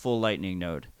you run a full Lightning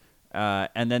node.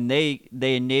 And then they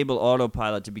enable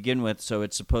autopilot to begin with, so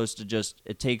it's supposed to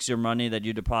it takes your money that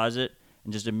you deposit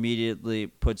and just immediately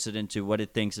puts it into what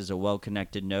it thinks is a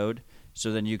well-connected node,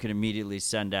 so then you can immediately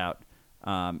send out.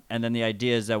 And then the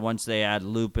idea is that once they add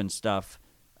loop and stuff,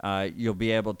 you'll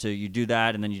be able to, you do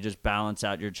that, and then you just balance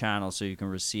out your channel so you can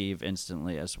receive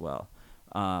instantly as well.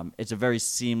 It's a very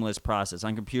seamless process.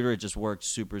 On computer, it just works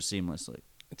super seamlessly.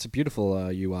 It's a beautiful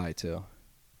UI, too.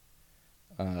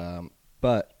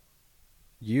 But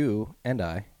you and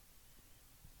I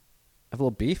have a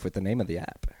little beef with the name of the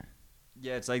app.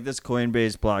 Yeah, it's like this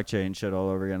Coinbase blockchain shit all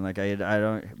over again. Like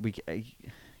I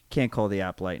can't call the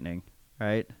app Lightning,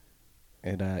 right?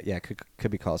 It could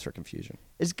be cause for confusion.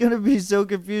 It's gonna be so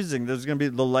confusing. There's gonna be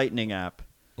the Lightning app.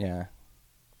 Yeah,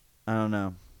 I don't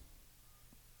know.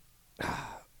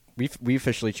 We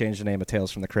officially changed the name of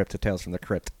Tales from the Crypt to Tales from the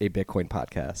Crypt, a Bitcoin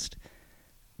podcast.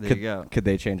 There you go. Could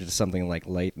they change it to something like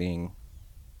Lightning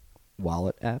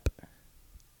Wallet app?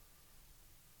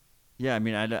 Yeah, I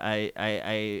mean,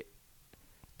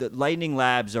 the Lightning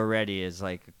Labs already is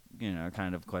like,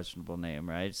 kind of questionable name,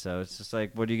 right? So it's just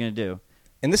like, what are you gonna do?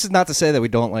 And this is not to say that we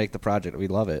don't like the project. We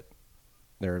love it.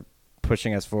 They're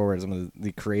pushing us forward. Some of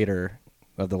the creator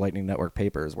of the Lightning Network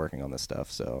paper is working on this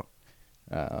stuff. So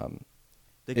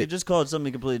they could just call it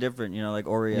something completely different, like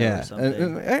Oreo or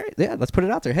something. All right, yeah, let's put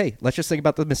it out there. Hey, let's just think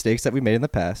about the mistakes that we made in the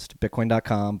past.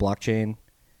 Bitcoin.com,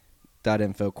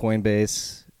 blockchain.info,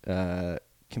 Coinbase,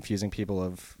 confusing people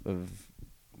of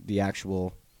the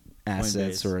actual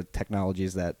assets Coinbase. or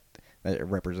technologies that it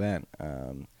represent.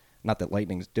 Not that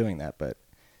Lightning's doing that, but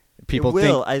people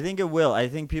think... I think it will. I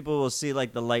think people will see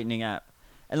like the Lightning app.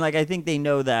 And like I think they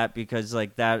know that because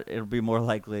like that it'll be more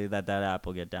likely that app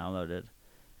will get downloaded.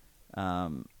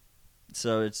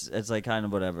 So it's like kind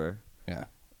of whatever. Yeah.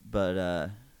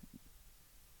 But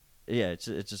yeah, it's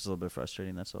just a little bit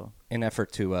frustrating, that's all. In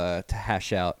effort to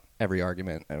hash out every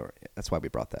argument, that's why we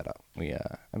brought that up.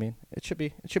 I mean, it should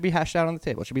be hashed out on the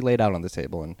table. It should be laid out on the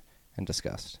table and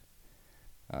discussed.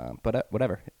 But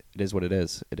whatever, it is what it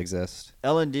is. It exists.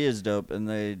 L&D is dope, and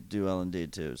they do L&D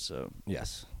too. So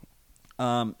yes.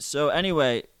 So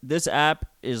anyway, this app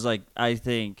is like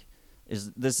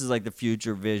this is like the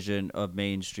future vision of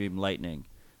mainstream Lightning,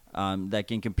 that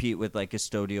can compete with like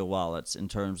custodial wallets in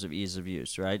terms of ease of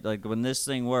use, right? Like when this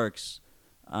thing works,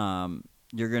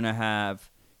 you're gonna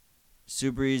have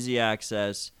super easy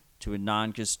access to a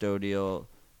non-custodial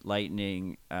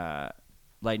Lightning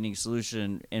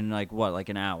solution in like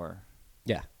an hour.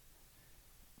 Yeah.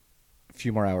 A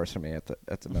few more hours for me at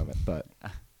the moment, but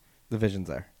the vision's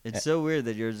there. It's so weird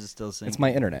that yours is still syncing. It's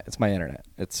my internet. It's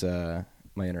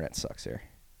my internet sucks here,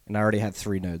 and I already have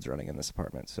 3 nodes running in this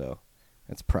apartment, so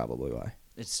that's probably why.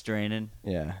 It's straining.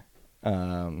 Yeah.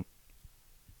 I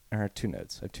have 2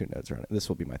 nodes. I have 2 nodes running. This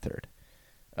will be my 3rd.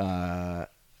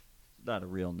 Not a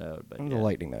real node, but the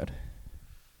Lightning node.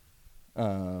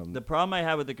 The problem I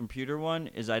have with the computer one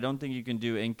is I don't think you can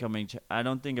do incoming. I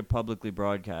don't think it publicly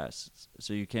broadcasts,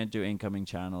 so you can't do incoming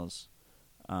channels.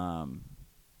 I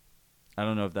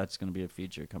don't know if that's going to be a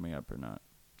feature coming up or not.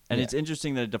 And It's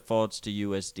interesting that it defaults to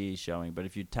USD showing, but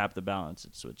if you tap the balance,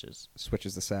 it switches.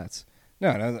 Switches the sats.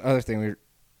 No, the other thing, we're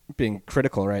being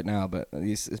critical right now, but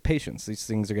is patience. These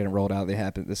things are getting rolled out.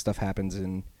 This stuff happens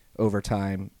over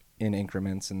time in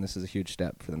increments, and this is a huge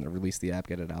step for them to release the app,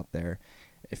 get it out there.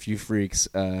 If you freaks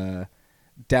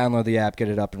download the app, get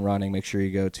it up and running, make sure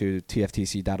you go to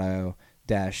tftc.io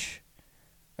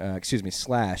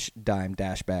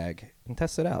 /dime-bag and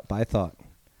test it out. Buy thought.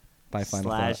 Buy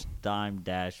final thought.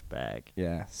 /dime-bag.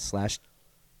 Yeah.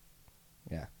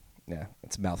 Yeah. Yeah,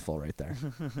 it's a mouthful right there.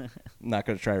 I'm not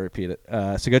going to try to repeat it.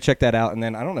 So go check that out. And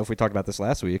then I don't know if we talked about this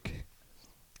last week.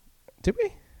 Did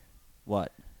we?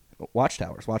 What?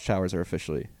 Watchtowers. Watchtowers are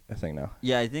officially a thing now.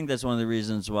 Yeah, I think that's one of the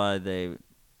reasons why they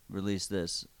released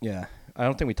this. Yeah. I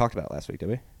don't think we talked about it last week, did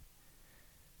we?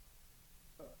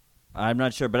 I'm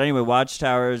not sure, but anyway,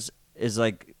 watchtowers is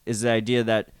the idea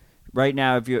that right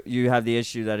now if you have the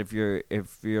issue that if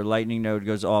your Lightning node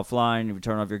goes offline, if you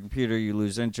turn off your computer, you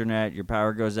lose internet, your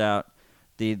power goes out,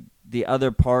 the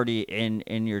other party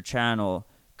in your channel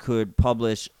could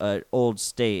publish an old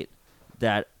state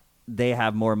that they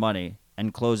have more money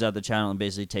and close out the channel and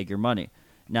basically take your money.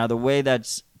 Now, the way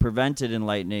that's prevented in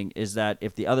Lightning is that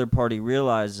if the other party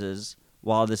realizes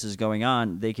while this is going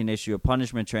on, they can issue a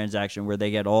punishment transaction where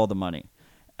they get all the money.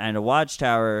 And a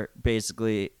watchtower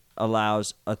basically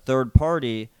allows a third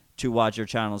party to watch your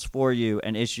channels for you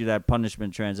and issue that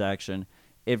punishment transaction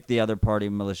if the other party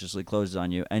maliciously closes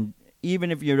on you. And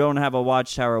even if you don't have a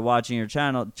watchtower watching your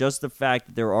channel, just the fact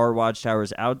that there are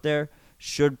watchtowers out there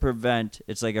should prevent,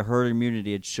 it's like a herd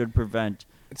immunity, it should prevent.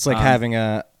 It's like having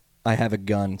a I have a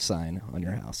gun sign on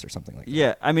your house or something like that.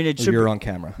 Yeah, I mean, it should. You're on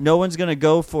camera. No one's going to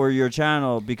go for your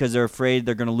channel because they're afraid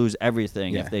they're going to lose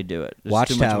everything if they do it. It's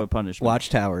too much of a punishment.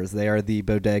 Watchtowers, they are the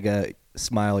bodega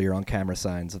smile you're on camera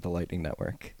signs of the Lightning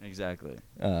Network. Exactly.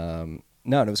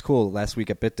 No, and it was cool. Last week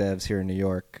at BitDevs here in New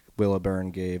York, Willa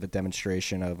Byrne gave a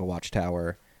demonstration of a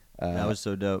watchtower. That was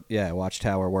so dope. Yeah, a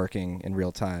watchtower working in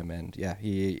real time, and yeah,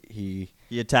 he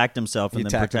attacked himself and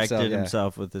then protected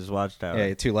himself with his watchtower. Yeah, he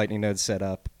had 2 Lightning nodes set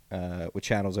up with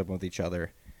channels open with each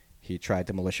other. He tried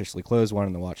to maliciously close one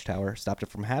in the watchtower, stopped it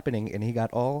from happening, and he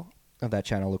got all of that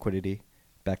channel liquidity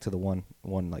back to the one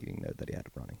Lightning node that he had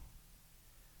running.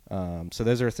 So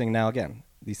those are a thing now. Again,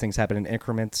 these things happen in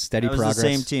increments, steady progress. That was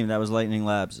the same team. That was Lightning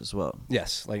Labs as well.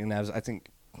 Yes, Lightning Labs. I think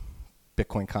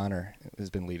Bitcoin Connor has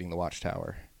been leading the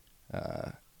watchtower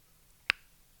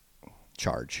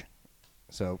charge.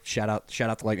 So shout out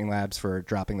to Lightning Labs for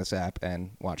dropping this app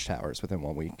and watchtowers within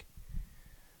 1 week.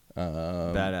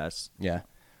 Badass. Yeah.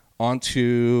 On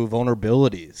to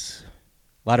vulnerabilities.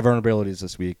 A lot of vulnerabilities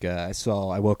this week. I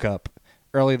woke up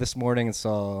early this morning and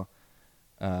saw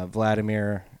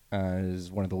Vladimir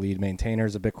is one of the lead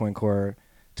maintainers of Bitcoin Core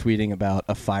tweeting about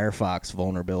a Firefox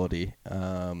vulnerability.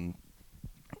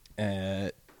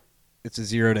 It's a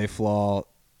 0-day flaw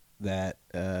that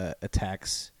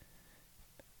attacks.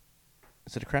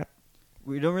 Is it a crap?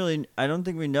 I don't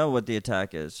think we know what the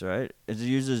attack is, right? It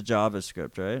uses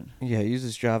JavaScript, right? Yeah, it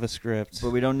uses JavaScript. But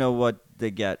we don't know what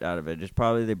they get out of it. It's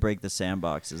probably they break the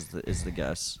sandbox is the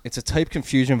guess. It's a type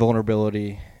confusion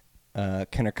vulnerability.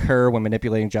 Can occur when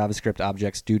manipulating JavaScript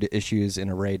objects due to issues in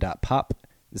array.pop.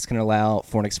 This can allow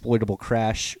for an exploitable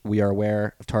crash. We are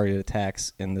aware of targeted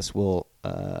attacks, and this will,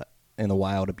 in the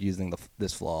wild, abusing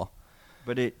this flaw.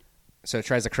 So it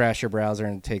tries to crash your browser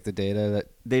and take the data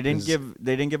that they didn't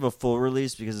give a full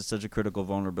release because it's such a critical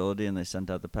vulnerability, and they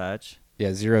sent out the patch. Yeah,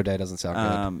 0-day doesn't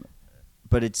sound good.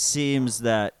 But it seems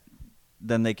that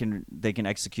then they can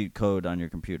execute code on your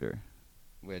computer,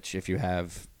 which if you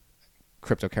have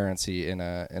cryptocurrency in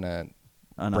a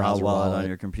on browser a wallet on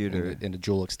your computer, in a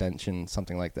Joule extension,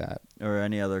 something like that, or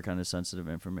any other kind of sensitive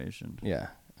information. Yeah.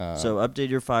 So update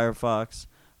your Firefox.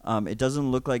 It doesn't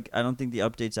look like I don't think the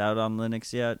update's out on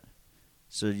Linux yet.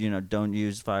 So, don't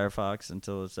use Firefox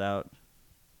until it's out.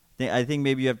 I think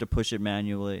maybe you have to push it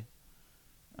manually.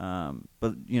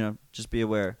 But, just be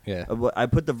aware. Yeah. I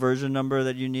put the version number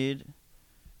that you need.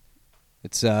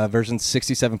 It's version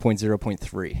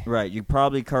 67.0.3. Right. You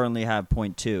probably currently have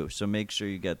 0.2, so make sure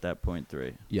you get that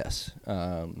 0.3. Yes.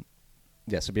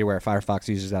 So be aware. Firefox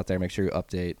users out there, make sure you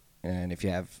update. And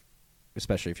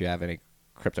especially if you have any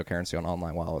cryptocurrency on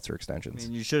online wallets or extensions. I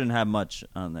mean, you shouldn't have much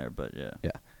on there, but yeah.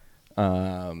 Yeah.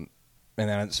 And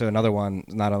then, so another one,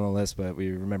 not on the list, but we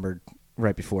remembered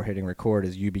right before hitting record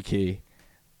is YubiKey.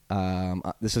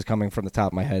 This is coming from the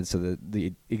top of my head, so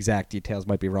the exact details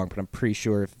might be wrong, but I'm pretty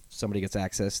sure if somebody gets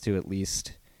access to at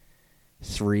least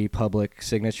 3 public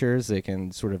signatures, they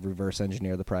can sort of reverse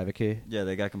engineer the private key. Yeah,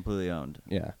 they got completely owned.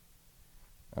 Yeah.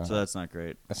 So that's not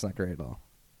great. That's not great at all.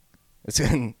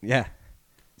 Yeah.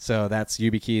 So that's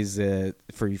YubiKeys,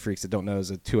 for you freaks that don't know, is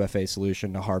a 2FA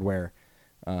solution, a hardware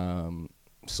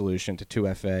solution to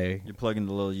 2FA. You plug in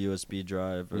the little USB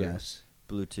drive or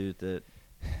Bluetooth it,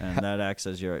 and that acts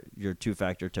as your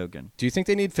two-factor token. Do you think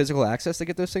they need physical access to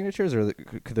get those signatures, or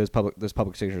could those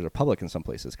public signatures are public in some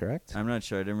places? Correct. I'm not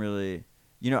sure. I didn't really.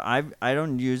 I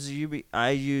don't use I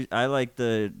use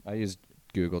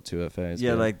Google 2FA.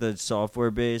 Yeah, like the software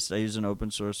based. I use an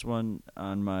open source one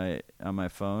on my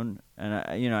phone, and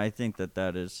I think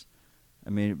that is I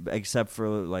mean, except for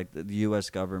like the U.S.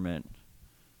 government,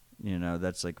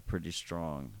 that's like a pretty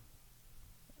strong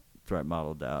threat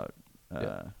modeled out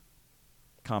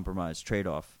compromise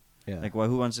trade-off. Yeah. Like,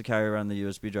 who wants to carry around the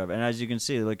USB drive? And as you can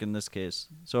see, like in this case,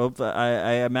 so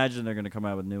I imagine they're going to come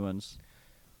out with new ones.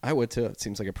 I would too. It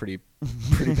seems like a pretty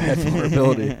bad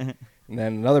vulnerability. And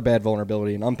then another bad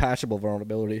vulnerability, an unpatchable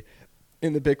vulnerability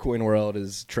in the Bitcoin world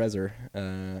is Trezor.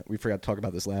 We forgot to talk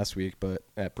about this last week, but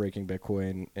at Breaking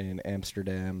Bitcoin in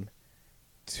Amsterdam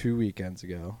 2 weekends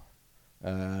ago,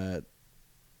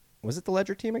 was it the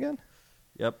Ledger team again?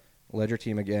 Yep. Ledger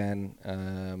team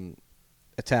again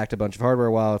attacked a bunch of hardware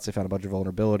wallets. They found a bunch of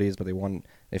vulnerabilities, but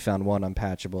they found one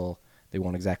unpatchable. They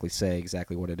won't exactly say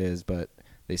exactly what it is, but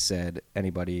they said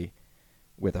anybody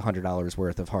with $100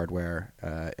 worth of hardware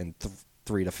in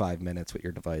 3 to 5 minutes with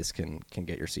your device can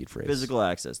get your seed phrase. Physical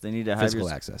access. They need to have physical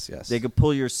access. Yes. They could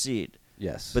pull your seed.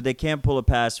 Yes. But they can't pull a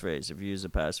passphrase if you use a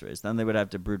passphrase. Then they would have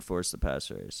to brute force the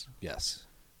passphrase. Yes.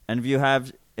 And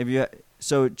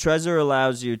so Trezor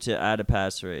allows you to add a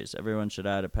passphrase. Everyone should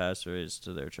add a passphrase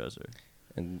to their Trezor.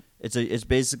 And it's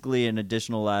basically an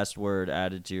additional last word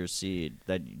added to your seed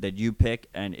that you pick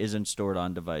and isn't stored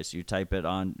on device. You type it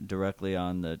directly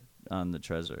on the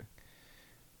Trezor.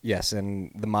 yes,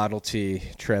 and the Model T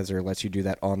Trezor lets you do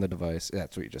that on the device.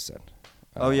 That's what you just said.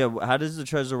 How does the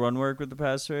Trezor One work with the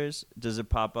passphrase? Does it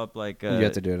pop up like you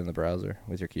have to do it in the browser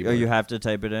with your keyboard. Oh, you have to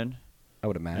type it in I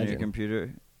would on imagine. your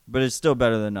computer? But it's still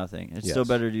better than nothing. It's still Yes.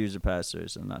 better to use a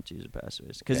passphrase than not to use a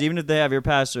passphrase. Because Yeah. even if they have your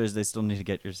passphrase, they still need to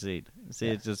get your seed. See,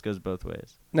 Yeah. it just goes both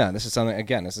ways. No, this is something,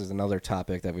 again, this is another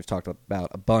topic that we've talked about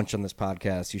a bunch on this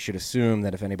podcast. You should assume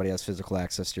that if anybody has physical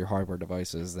access to your hardware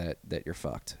devices, that you're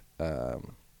fucked.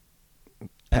 And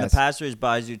the passphrase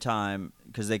buys you time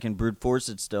because they can brute force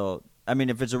it still. I mean,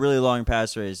 if it's a really long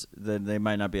passphrase, then they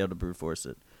might not be able to brute force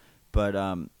it. But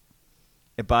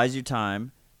it buys you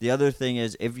time. The other thing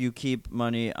is if you keep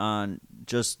money on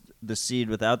just the seed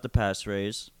without the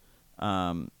passphrase,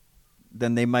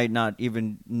 then they might not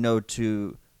even know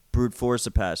to brute force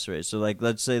a passphrase. So, like,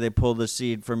 let's say they pull the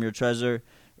seed from your Trezor.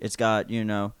 It's got,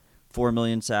 4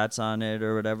 million sats on it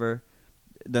or whatever.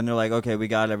 Then they're like, okay, we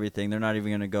got everything. They're not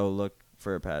even going to go look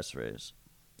for a passphrase.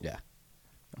 Yeah.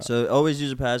 So always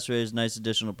use a passphrase, nice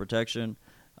additional protection.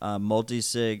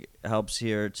 Multi-sig helps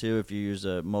here too if you use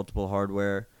multiple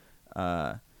hardware.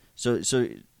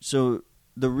 So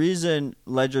the reason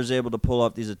Ledger is able to pull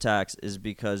off these attacks is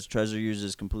because Trezor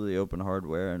uses completely open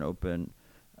hardware and open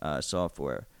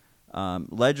software.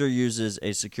 Ledger uses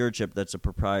a secure chip that's a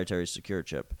proprietary secure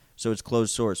chip. So it's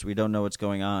closed source. We don't know what's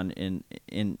going on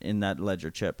in that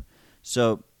Ledger chip.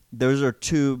 So those are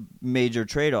two major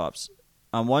trade-offs.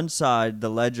 On one side, the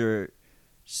Ledger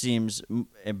seems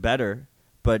better,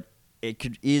 but it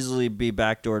could easily be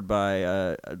backdoored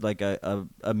by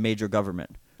a major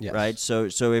government, Yes. right?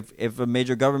 So if a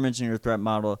major government's in your threat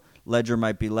model, Ledger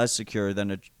might be less secure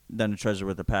than a Trezor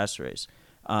with a passphrase.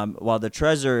 While the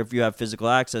Trezor, if you have physical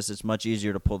access, it's much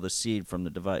easier to pull the seed from the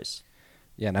device.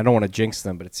 Yeah, and I don't want to jinx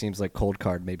them, but it seems like Cold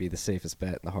Card may be the safest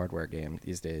bet in the hardware game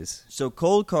these days. So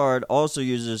Cold Card also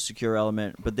uses a secure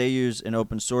element, but they use an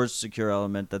open source secure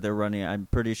element that they're running. I'm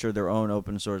pretty sure their own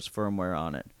open source firmware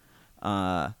on it.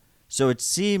 So it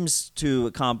seems to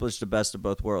accomplish the best of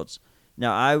both worlds.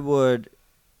 Now,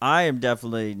 I am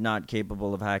definitely not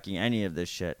capable of hacking any of this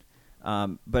shit.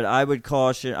 But I would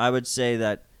say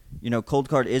that, Cold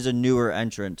Card is a newer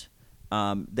entrant.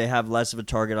 They have less of a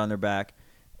target on their back.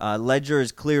 Ledger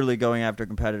is clearly going after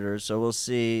competitors, so we'll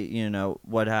see,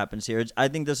 what happens here. I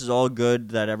think this is all good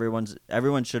that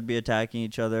everyone should be attacking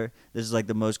each other. This is like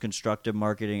the most constructive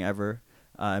marketing ever.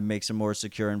 It makes a more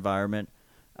secure environment.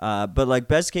 But like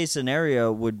best case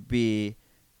scenario would be,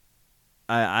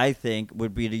 I think,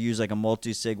 would be to use like a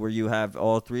multi-sig where you have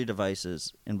all three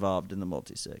devices involved in the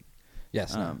multi-sig.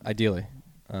 Yes, ideally.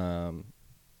 But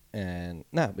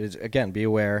again, be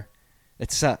aware.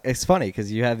 It's funny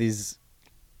because you have these.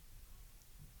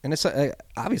 And it's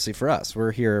obviously for us,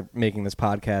 we're here making this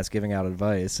podcast, giving out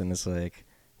advice, and it's like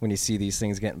when you see these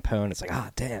things getting pwned, it's like,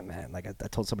 damn, man! Like I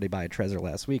told somebody to buy a Trezor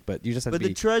last week, but you just have to be.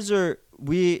 But the Trezor,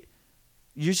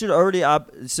 you should already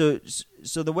So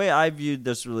the way I viewed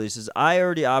this release is I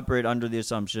already operate under the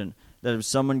assumption that if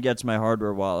someone gets my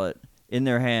hardware wallet in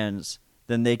their hands,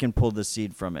 then they can pull the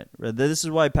seed from it. This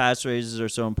is why passphrases are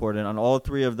so important. On all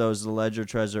three of those, the Ledger,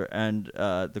 Trezor, and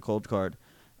the Cold Card.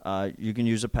 You can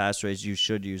use a passphrase. You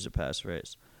should use a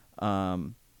passphrase.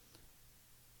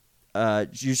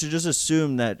 You should just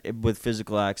assume that with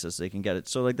physical access they can get it.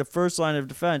 So like the first line of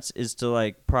defense is to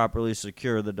like properly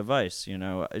secure the device.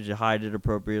 You hide it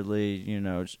appropriately.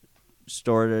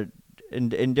 Store it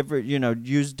in different,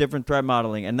 use different threat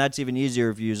modeling, and that's even easier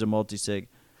if you use a multi-sig,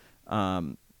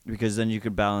 because then you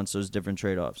could balance those different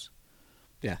trade-offs.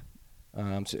 Yeah.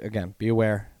 So again, be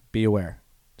aware.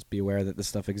 Just be aware that this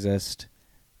stuff exists.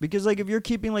 Because like if you're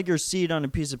keeping like your seed on a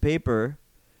piece of paper,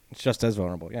 it's just as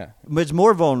vulnerable. Yeah. But it's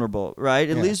more vulnerable, right?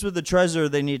 At Yeah. least with the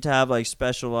Trezor, they need to have like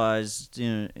specialized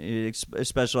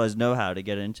know-how to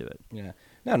get into it. Yeah.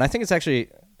 No, and I think it's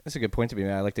a good point to be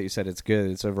made. I like that you said it's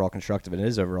good. It's overall constructive, and it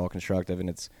is overall constructive, and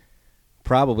it's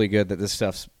probably good that this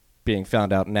stuff's being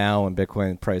found out now, and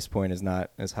Bitcoin price point is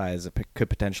not as high as it could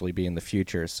potentially be in the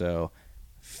future. So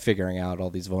figuring out all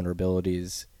these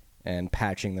vulnerabilities and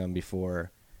patching them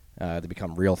before they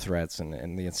become real threats,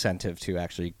 and the incentive to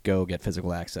actually go get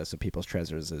physical access to people's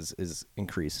Trezors is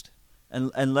increased.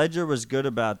 And Ledger was good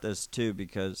about this too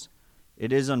because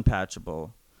it is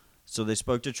unpatchable. So they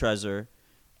spoke to Trezor.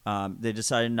 They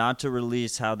decided not to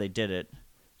release how they did it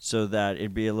so that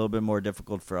it'd be a little bit more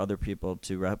difficult for other people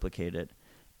to replicate it.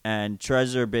 And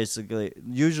Trezor basically,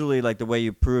 usually like the way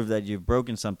you prove that you've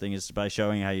broken something is by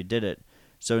showing how you did it.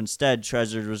 So instead,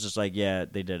 Trezor was just like, yeah,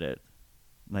 they did it.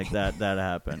 Like that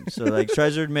happened. So like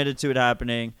Trezor admitted to it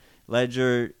happening.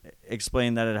 Ledger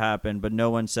explained that it happened, but no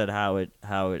one said how it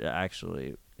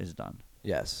actually is done.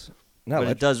 Yes. No, but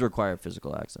it does require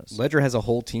physical access. Ledger has a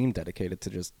whole team dedicated to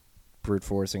just brute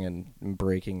forcing and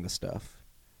breaking the stuff.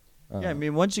 Yeah, I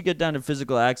mean, once you get down to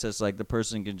physical access, like the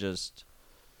person can just,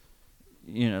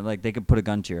 like they could put a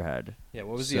gun to your head. Yeah,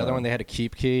 what was the other one? They had a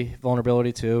keep key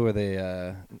vulnerability too, where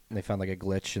they found like a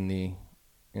glitch in the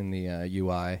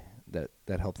UI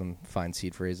that helped them find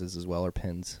seed phrases as well, or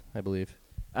pins, I believe.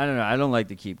 I don't know. I don't like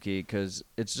the keep key because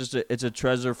it's just it's a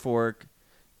Trezor fork,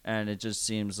 and it just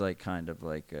seems like kind of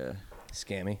like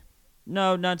scammy.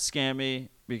 No, not scammy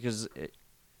because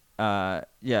they're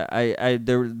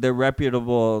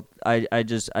reputable. I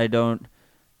don't.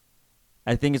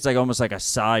 I think it's like almost like a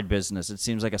side business. It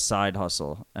seems like a side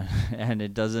hustle, and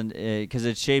it doesn't because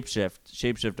it's Shapeshift.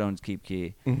 Shapeshift owns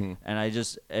KeepKey, and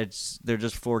they're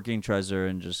just forking Trezor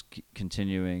and just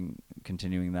continuing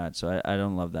that. So I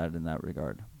don't love that in that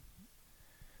regard.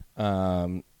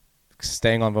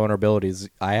 Staying on vulnerabilities,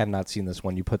 I have not seen this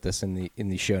one. You put this in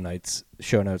the show notes.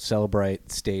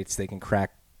 Celebrite states they can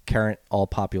crack current all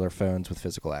popular phones with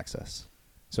physical access.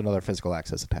 So another physical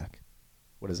access attack.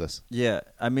 What is this? Yeah,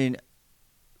 I mean,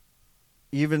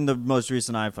 even the most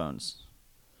recent iPhones,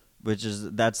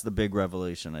 that's the big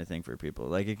revelation, I think, for people.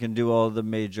 Like, it can do all the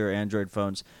major Android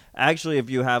phones. Actually, if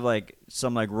you have like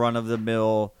some like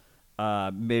run-of-the-mill,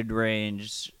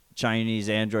 mid-range Chinese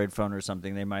Android phone or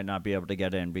something, they might not be able to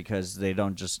get in because they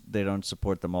don't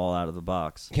support them all out of the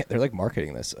box. Yeah, they're like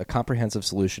marketing this a comprehensive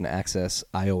solution to access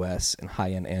iOS and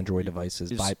high-end Android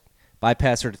devices.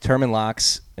 Bypass or determine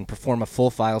locks and perform a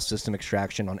full file system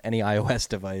extraction on any iOS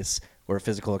device or a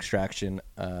physical extraction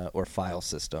or file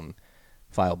system,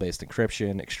 file-based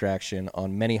encryption, extraction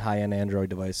on many high-end Android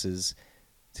devices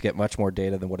to get much more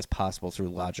data than what is possible through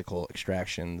logical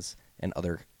extractions and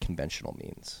other conventional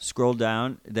means. Scroll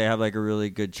down. They have like a really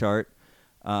good chart.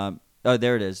 Oh,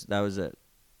 there it is. That was it.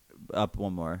 Up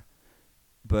one more.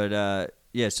 But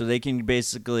yeah, so they can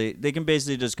basically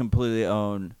just completely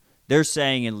own. They're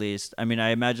saying, at least, I mean,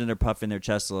 I imagine they're puffing their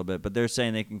chest a little bit, but they're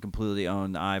saying they can completely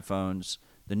own the iPhones,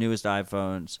 the newest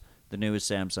iPhones, the newest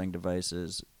Samsung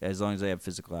devices, as long as they have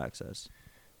physical access.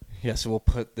 Yeah, so we'll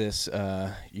put this.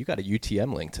 You got a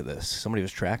UTM link to this. Somebody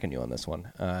was tracking you on this one.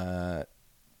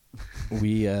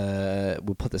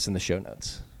 We'll put this in the show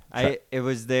notes. It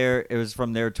was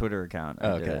from their Twitter account.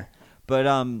 Oh, okay. But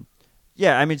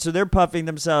yeah, I mean, so they're puffing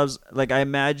themselves. Like, I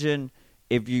imagine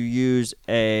if you use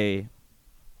a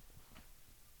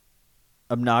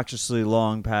obnoxiously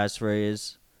long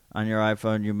passphrase on your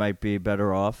iPhone, you might be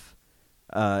better off.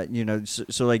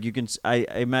 So like you can, I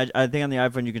imagine, I think on the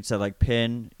iPhone you can set like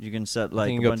PIN, you can set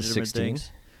like a bunch of different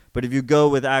things. But if you go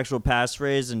with actual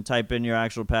passphrase and type in your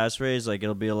actual passphrase, like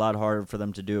it'll be a lot harder for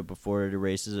them to do it before it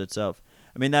erases itself.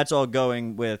 I mean, that's all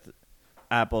going with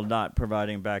Apple not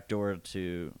providing backdoor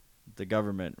to the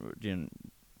government.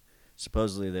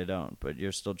 Supposedly they don't, but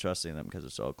you're still trusting them because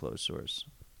it's all closed source.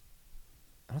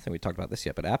 I don't think we talked about this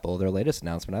yet, but Apple, their latest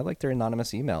announcement, I like their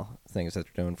anonymous email things that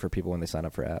they're doing for people when they sign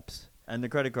up for apps. And the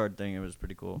credit card thing, it was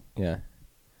pretty cool. Yeah.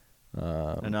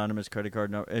 Anonymous credit card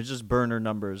number. It's just burner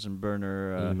numbers and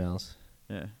burner emails.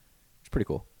 Yeah. It's pretty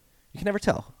cool. You can never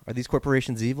tell. Are these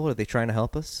corporations evil? Are they trying to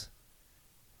help us?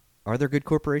 Are there good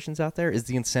corporations out there? Is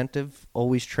the incentive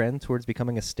always trend towards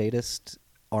becoming a statist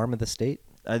arm of the state?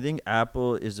 I think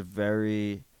Apple is a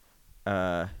very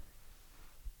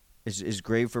is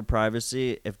great for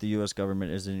privacy if the U.S.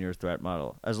 government is in your threat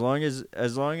model. As long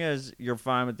as you're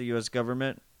fine with the U.S.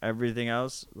 government, everything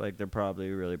else, like they're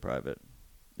probably really private.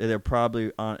 They're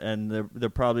probably on, and they're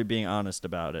probably being honest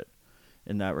about it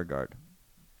in that regard.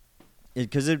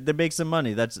 Because they make some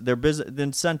money. That's their business. The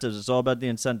incentives. It's all about the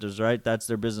incentives, right? That's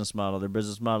their business model. Their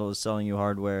business model is selling you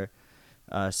hardware,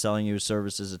 selling you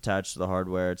services attached to the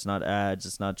hardware. It's not ads.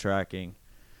 It's not tracking.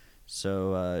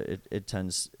 So it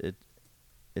tends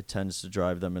to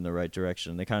drive them in the right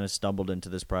direction. They kind of stumbled into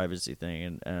this privacy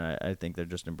thing, and I think they're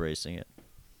just embracing it.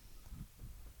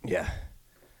 Yeah.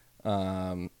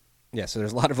 Yeah, so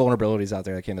there's a lot of vulnerabilities out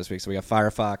there that came this week. So we got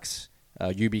Firefox,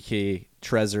 YubiKey,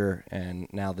 Trezor, and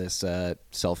now this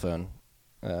cell phone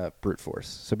brute force.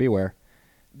 So be aware.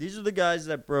 These are the guys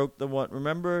that broke the one.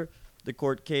 Remember the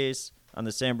court case on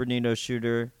the San Bernardino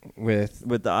shooter with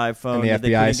the iPhone? And the that they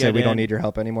FBI couldn't said get we in? don't need your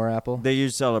help anymore, Apple? They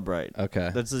used Celebrite. Okay.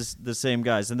 That's the same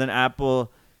guys. And then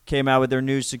Apple came out with their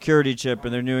new security chip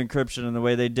and their new encryption and the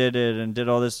way they did it and did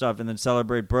all this stuff, and then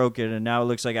Celebrate broke it, and now it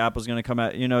looks like Apple's going to come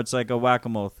out. It's like a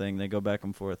whack-a-mole thing. They go back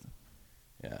and forth.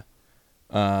 Yeah.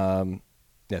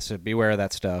 Yeah, so beware of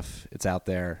that stuff. It's out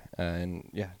there.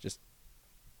 And, yeah, just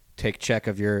take check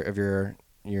of your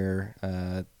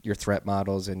threat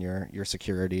models and your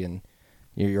security and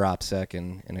your OPSEC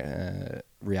and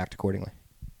react accordingly.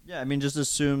 Yeah, I mean, just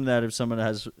assume that if someone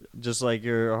has, just like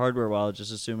your hardware wallet,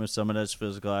 just assume if someone has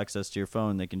physical access to your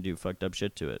phone, they can do fucked up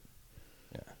shit to it.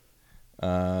 Yeah.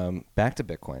 Back to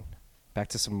Bitcoin. Back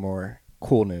to some more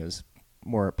cool news,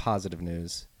 more positive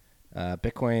news.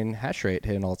 Bitcoin hash rate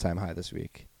hit an all-time high this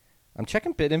week. I'm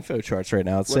checking BitInfo charts right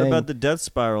now. It's What saying about the death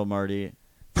spiral, Marty?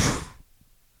 it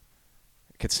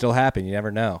could still happen. You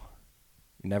never know.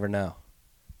 You never know.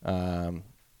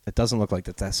 It doesn't look like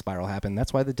the death spiral happened.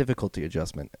 That's why the difficulty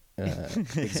adjustment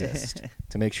exists,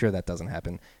 to make sure that doesn't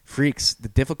happen. Freaks, the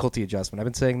difficulty adjustment, I've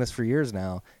been saying this for years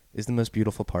now, is the most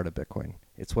beautiful part of Bitcoin.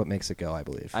 It's what makes it go, I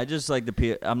believe. I just like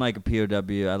I'm like a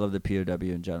POW. I love the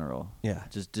POW in general. Yeah.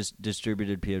 Just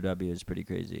distributed POW is pretty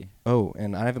crazy. Oh,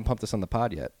 and I haven't pumped this on the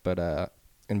pod yet, but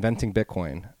Inventing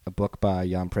Bitcoin, a book by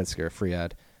Jan Pritzker, free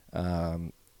ad,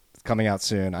 it's coming out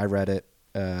soon. I read it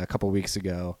a couple weeks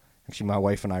ago. Actually, my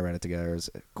wife and I read it together. It was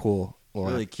cool.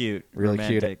 Really cute. Really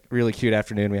romantic. really cute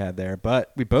afternoon we had there.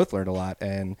 But we both learned a lot,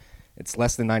 and it's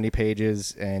less than 90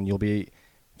 pages, and you'll be,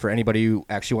 for anybody who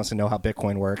actually wants to know how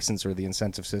Bitcoin works and sort of the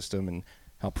incentive system and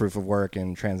how proof of work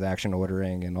and transaction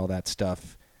ordering and all that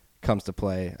stuff comes to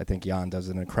play, I think Jan does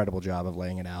an incredible job of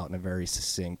laying it out in a very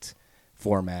succinct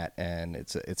format, and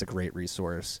it's a great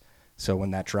resource. So when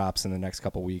that drops in the next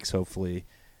couple weeks, hopefully,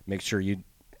 make sure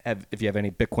if you have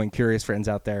any Bitcoin curious friends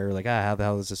out there, like, how the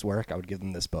hell does this work? I would give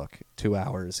them this book, 2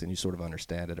 hours, and you sort of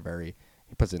understand it.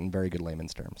 He puts it in very good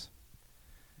layman's terms.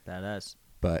 Badass.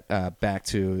 But back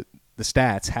to the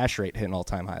stats, hash rate hit an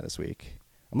all-time high this week.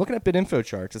 I'm looking at BitInfo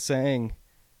charts. It's saying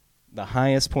the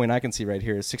highest point I can see right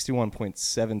here is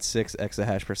 61.76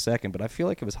 exahash per second, but I feel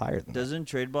like it was higher than that. Doesn't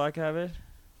TradeBlock have it?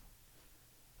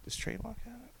 Does TradeBlock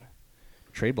have it?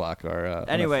 TradeBlock are...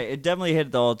 Anyway, it definitely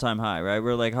hit the all-time high, right?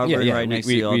 We're like hovering right next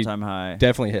to the all-time high.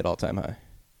 Definitely hit all-time high.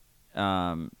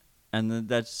 And then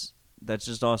that's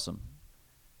just awesome.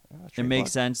 It TradeBlock.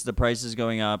 makes sense. The price is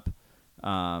going up.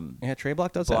 Yeah,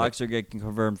 TradeBlock does Blocks have are getting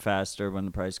confirmed faster when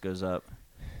the price goes up.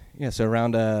 Yeah, so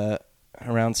around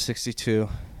 62.2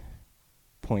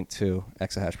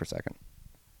 exahash per second.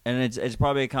 And it's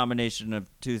probably a combination of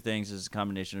two things. It's a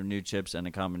combination of new chips and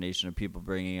a combination of people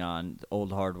bringing on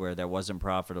old hardware that wasn't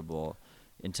profitable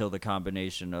until the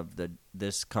combination of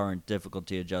this current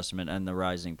difficulty adjustment and the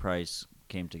rising price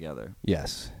came together.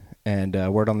 Yes. And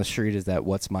word on the street is that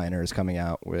WhatsMiner is coming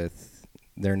out with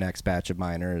their next batch of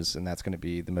miners, and that's going to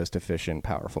be the most efficient,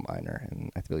 powerful miner.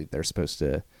 And I believe they're supposed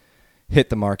to hit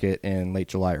the market in late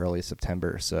July, early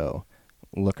September. So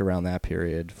look around that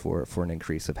period for an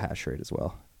increase of hash rate as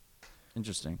well.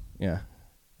 Interesting. Yeah.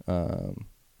 The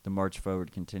march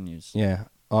forward continues. Yeah.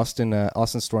 Austin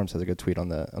Storms has a good tweet on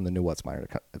the new WhatsMiner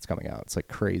that's coming out. It's like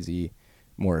crazy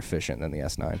more efficient than the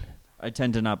S9. I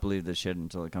tend to not believe this shit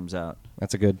until it comes out.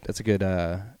 That's a good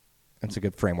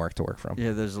framework to work from.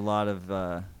 Yeah, there's a lot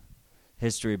of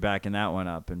history backing that one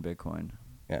up in Bitcoin.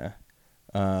 Yeah.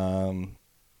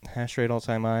 Hash rate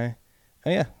all-time high. Oh,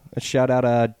 yeah. Let's shout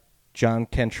out John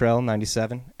Cantrell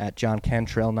 97 at John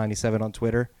Cantrell 97 on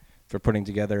Twitter for putting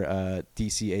together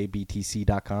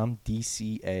DCABTC.com.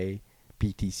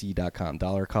 DCABTC.com.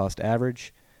 Dollar cost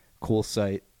average. Cool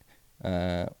site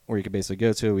where you can basically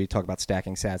go to. We talk about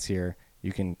stacking sats here.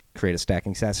 You can create a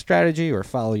stacking sats strategy or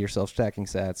follow yourself stacking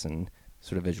sats and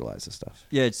sort of visualize this stuff.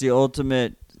 Yeah, it's the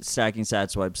ultimate stacking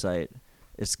sats website.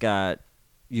 It's got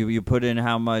you put in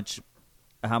how much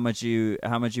you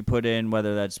put in,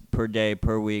 whether that's per day,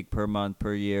 per week, per month,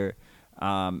 per year,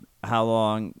 how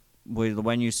long,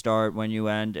 when you start, when you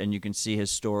end, and you can see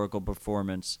historical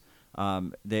performance.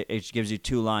 It gives you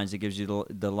two lines. It gives you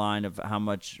the line of how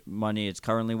much money it's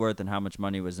currently worth and how much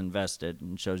money was invested,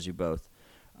 and shows you both.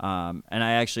 And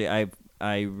I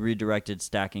redirected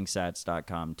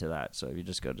stackingsats.com to that. So if you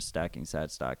just go to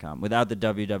stackingsats.com without the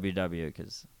www,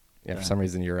 because For some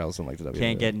reason URLs don't like the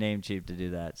can't get Namecheap to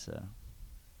do that. So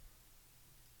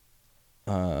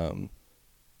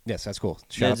yes, that's cool.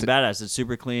 yeah, it's badass. It's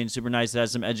super clean, super nice. It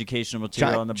has some educational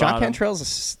material on the John bottom.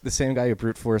 Cantrell's the same guy who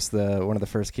brute forced one of the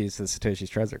first keys to Satoshi's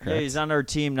Treasure, correct? Yeah, he's on our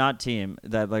team, not team,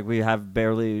 that like we have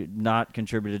barely not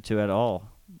contributed to at all.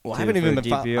 Well, I haven't even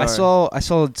been. I saw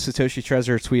Satoshi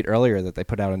Treasure tweet earlier that they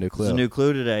put out a new clue. There's a new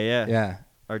clue today. Yeah. Yeah.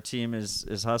 Our team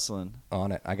is hustling.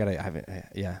 On it. I haven't.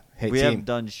 Yeah. Hey, we team. haven't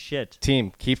done shit.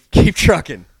 Team, keep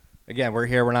trucking. Again, we're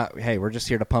here. We're not. Hey, we're just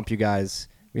here to pump you guys.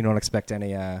 We don't expect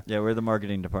any. Yeah, we're the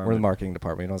marketing department. We're the marketing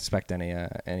department. We don't expect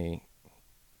any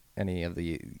of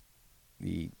the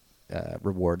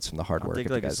rewards from the hard work. Take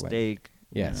if like you a guys win. steak.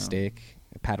 Yeah, steak.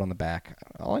 A pat on the back.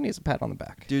 All I need is a pat on the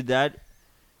back. Dude, that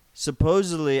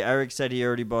supposedly Eric said he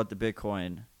already bought the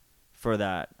Bitcoin for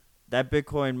that. That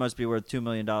Bitcoin must be worth $2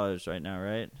 million right now,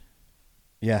 right?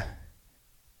 Yeah.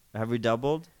 Have we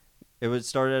doubled? It was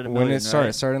started at $1 When million, it started, right?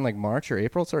 it started in like March or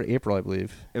April. It started April, I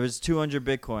believe. It was 200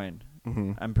 Bitcoin.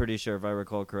 Mm-hmm. I'm pretty sure, if I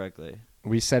recall correctly.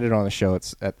 We said it on the show.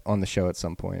 On the show at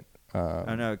some point.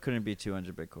 Oh no, it couldn't be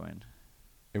 200 Bitcoin.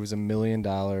 It was $1 million.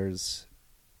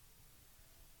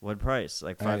 What price?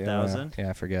 Like 5,000? Yeah,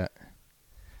 I forget.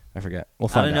 We'll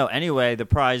I find don't know. out. Anyway, the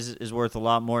prize is worth a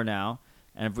lot more now,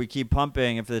 and if we keep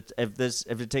pumping, if it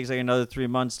takes like another 3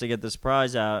 months to get this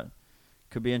prize out,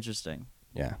 could be interesting.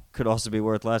 Yeah, Could also be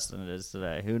worth less than it is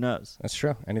today. Who knows? that's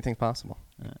true. Anything's possible.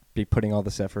 Yeah. Be putting all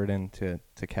this effort in to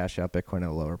cash out Bitcoin at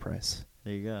a lower price.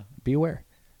 There you go. Be aware.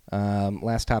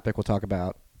 Last topic, we'll talk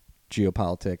about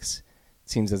geopolitics. It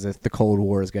seems as if the Cold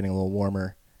War is getting a little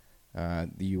warmer. The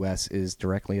U.S. is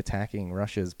directly attacking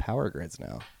Russia's power grids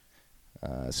now.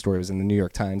 A story was in the New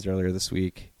York Times earlier this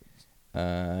week,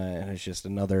 and it's just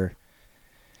another.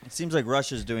 It seems like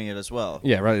Russia's doing it as well.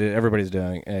 Yeah, right. Everybody's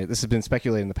doing. This has been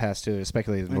speculated in the past too.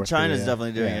 Speculated in And North China's Korea.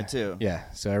 definitely doing it too. Yeah.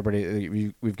 So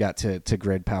everybody, we've got to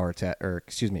grid power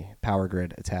power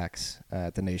grid attacks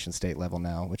at the nation state level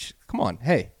now. Which, come on,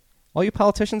 hey, all you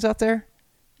politicians out there,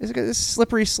 it's a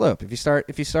slippery slope. If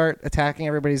you start attacking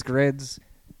everybody's grids,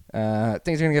 things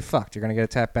are gonna get fucked. You're gonna get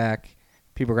attacked back.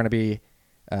 People are gonna be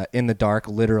in the dark,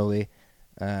 literally.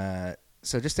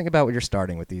 So just think about what you're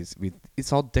starting with these.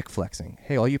 It's all dick flexing.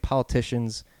 Hey, all you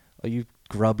politicians, all you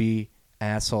grubby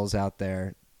assholes out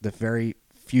there, the very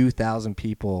few thousand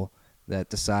people that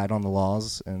decide on the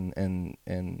laws and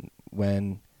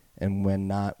when and when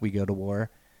not we go to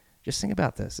war. Just think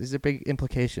about this. These are big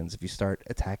implications if you start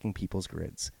attacking people's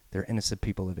grids. They're innocent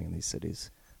people living in these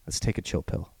cities. Let's take a chill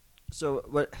pill. So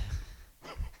what?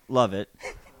 Love it.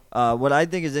 What I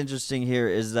think is interesting here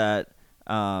is that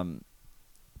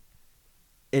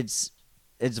it's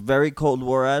very Cold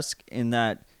War-esque in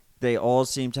that they all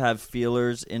seem to have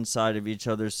feelers inside of each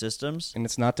other's systems. And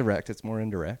it's not direct; it's more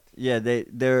indirect. Yeah,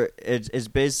 it's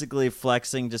basically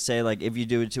flexing to say like, if you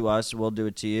do it to us, we'll do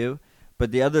it to you.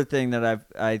 But the other thing that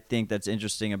I think that's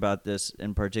interesting about this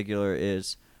in particular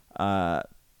is, a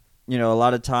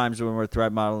lot of times when we're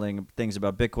threat modeling things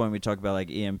about Bitcoin, we talk about like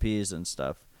EMPs and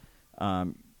stuff.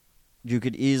 You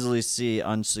could easily see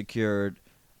unsecured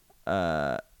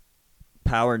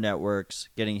power networks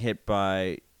getting hit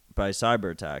by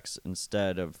cyber attacks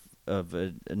instead of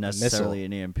necessarily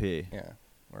an EMP. Yeah,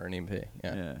 or an EMP.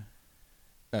 Yeah. Yeah.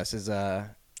 No,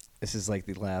 this is like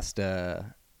the last.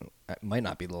 It might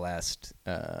not be the last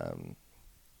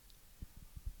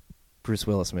Bruce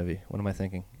Willis movie. What am I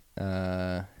thinking?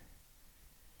 I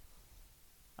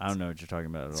don't know what you're talking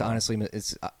about at It's all. honestly,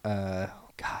 it's God,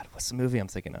 what's the movie I'm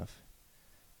thinking of?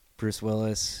 Bruce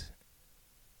Willis.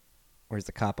 Where's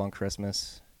the cop on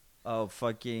Christmas? Oh,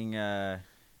 fucking... I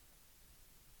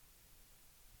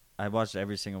watched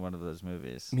every single one of those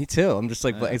movies. Me too. I'm just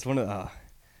like, Yeah. it's one of.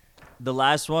 The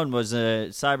last one was a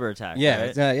cyber attack, Yeah,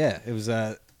 right? yeah. It was.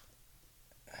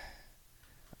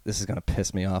 This is gonna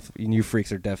piss me off. You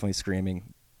freaks are definitely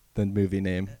screaming the movie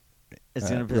name. It's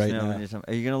going to piss right me off. now. When you're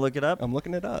talking- Are you going to look it up? I'm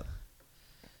looking it up.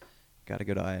 Got to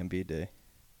go to IMDb.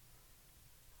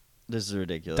 This is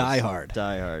ridiculous. Die Hard.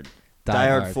 Die Hard. Die Die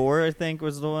Hard Hard. 4, I think,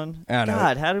 was the one. I don't know.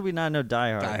 God, how did we not know Die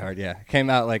Hard? Die Hard, yeah. Came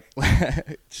out like,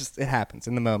 just it happens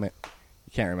in the moment.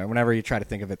 You can't remember. Whenever you try to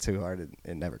think of it too hard,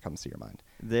 it never comes to your mind.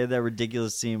 They had that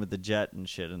ridiculous scene with the jet and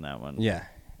shit in that one. Yeah.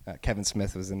 Kevin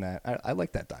Smith was in that. I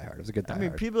like that Die Hard. It was a good Die I mean,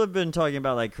 Hard. people have been talking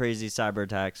about like crazy cyber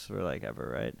attacks for like ever,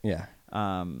 right? Yeah.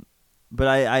 But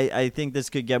I think this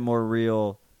could get more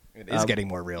real. It is getting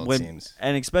more real, when, it seems.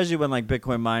 And especially when like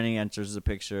Bitcoin mining enters the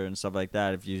picture and stuff like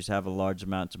that. If you just have a large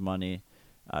amount of money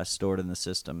stored in the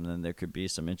system, then there could be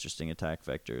some interesting attack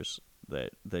vectors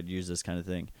that use this kind of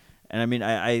thing. And I mean,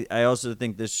 I also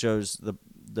think this shows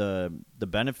the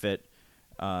benefit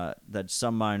that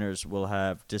some miners will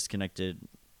have disconnected,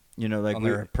 like On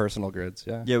their personal grids,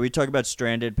 yeah. Yeah, we talk about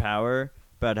stranded power,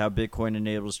 about how Bitcoin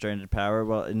enables stranded power.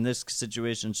 Well, in this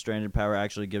situation, stranded power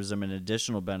actually gives them an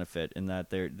additional benefit in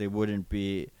that they wouldn't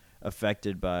be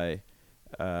affected by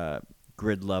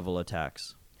grid-level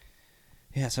attacks.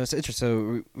 Yeah, so it's interesting.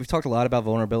 So we've talked a lot about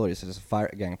vulnerabilities. So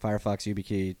Firefox,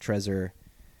 YubiKey, Trezor.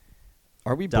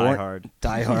 Are we Die hard.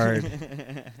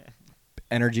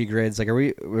 Energy grids. Like,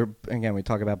 we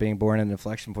talk about being born at an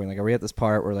inflection point. Like, are we at this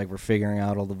part where like we're figuring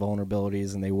out all the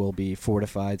vulnerabilities and they will be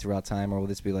fortified throughout time, or will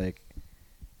this be like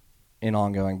an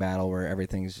ongoing battle where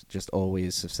everything's just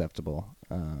always susceptible,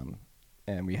 and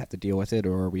we have to deal with it,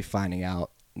 or are we finding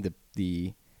out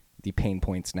the pain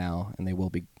points now and they will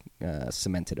be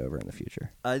cemented over in the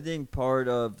future? I think part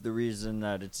of the reason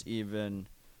that it's even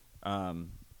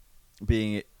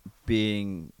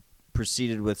being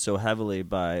proceeded with so heavily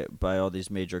by all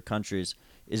these major countries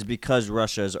is because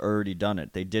Russia has already done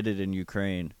it. They did it in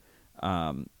Ukraine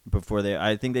before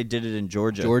I think they did it in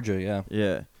Georgia.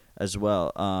 Yeah, as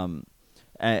well.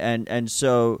 And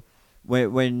so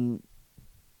when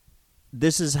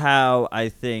this is how I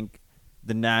think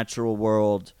the natural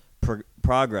world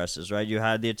progresses, right? You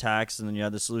had the attacks and then you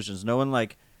had the solutions. No one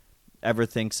like ever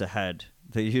thinks ahead.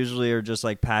 They usually are just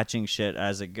like patching shit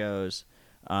as it goes.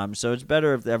 So it's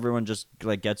better if everyone just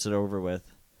like gets it over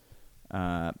with.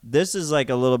 This is like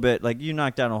a little bit like you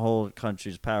knock down a whole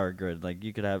country's power grid. Like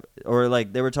you could have, or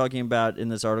like they were talking about in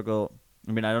this article.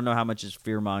 I mean, I don't know how much is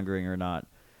fear mongering or not.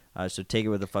 So take it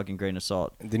with a fucking grain of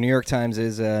salt. The New York Times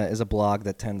is a blog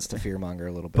that tends to fearmonger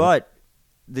a little bit. But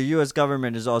the U.S.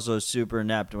 government is also super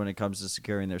inept when it comes to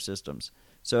securing their systems.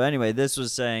 So anyway, this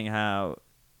was saying how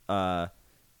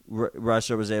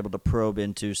Russia was able to probe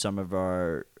into some of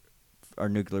our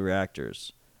nuclear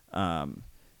reactors. And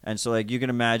so like you can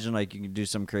imagine like you can do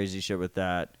some crazy shit with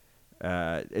that.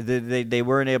 They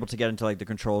weren't able to get into like the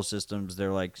control systems.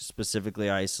 They're like specifically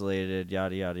isolated,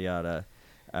 yada yada yada.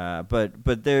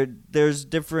 But there's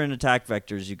different attack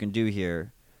vectors you can do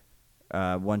here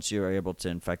once you're able to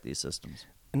infect these systems.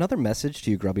 Another message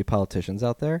to you grubby politicians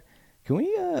out there: can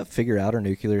we figure out our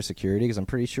nuclear security? Because I'm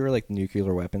pretty sure like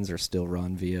nuclear weapons are still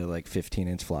run via like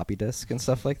 15-inch floppy disk and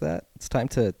stuff like that. It's time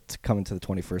to come into the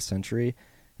 21st century,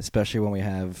 especially when we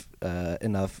have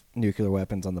enough nuclear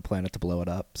weapons on the planet to blow it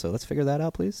up. So let's figure that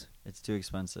out, please. It's too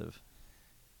expensive.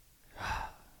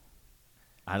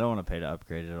 I don't want to pay to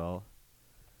upgrade it all.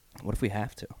 What if we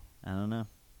have to? I don't know.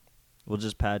 We'll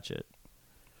just patch it.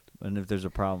 And if there's a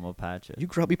problem, we'll patch it. You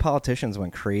grubby politicians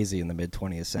went crazy in the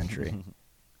mid-20th century,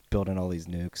 building all these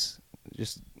nukes.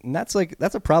 And that's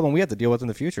a problem we have to deal with in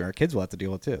the future. Our kids will have to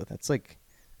deal with too. That's like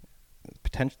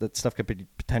that stuff could be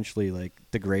potentially like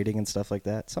degrading and stuff like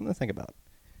that. Something to think about.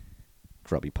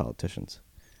 Grubby politicians.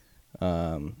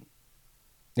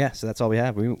 Yeah, so that's all we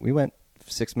have. We went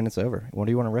 6 minutes over. What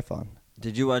do you want to riff on?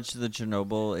 Did you watch the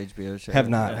Chernobyl HBO show? Have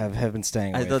not. Have been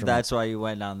staying away I thought from that's why you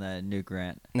went on the nuke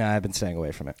rant. No, I've been staying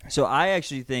away from it. So I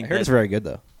actually think I heard it's very good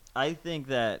though. I think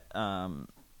that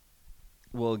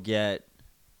we'll get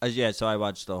so I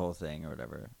watched the whole thing or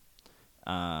whatever.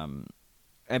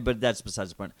 But that's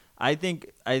besides the point. I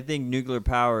think nuclear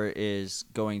power is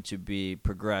going to be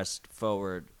progressed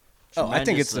forward. Oh, I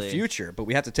think it's the future, but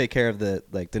we have to take care of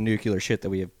the nuclear shit that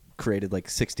we have created like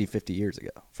 60, 50 years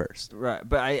ago first. Right,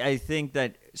 but I think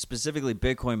that specifically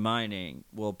Bitcoin mining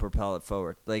will propel it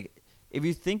forward. Like, if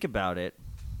you think about it,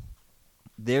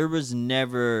 there was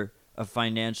never a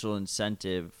financial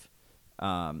incentive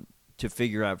to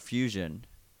figure out fusion.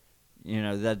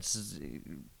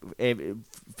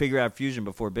 Figure out fusion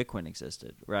before Bitcoin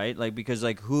existed, right? Like, because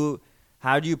like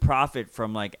how do you profit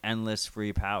from like endless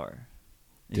free power?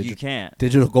 You can't.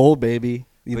 Digital gold, baby.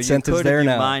 The incentive's there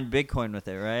now. You mine Bitcoin with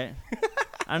it, right?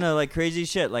 I don't know, like crazy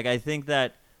shit. Like I think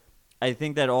that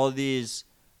all these,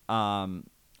 I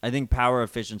think power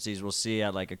efficiencies we'll see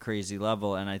at like a crazy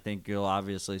level, and I think you'll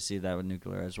obviously see that with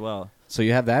nuclear as well. So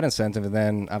you have that incentive, and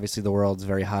then obviously the world's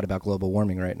very hot about global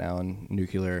warming right now, and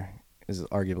nuclear is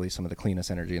arguably some of the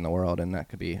cleanest energy in the world, and that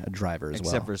could be a driver as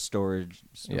well. Except for storage.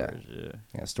 Yeah,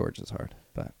 storage is hard,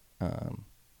 but.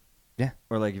 Yeah.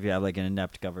 Or like if you have like an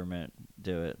inept government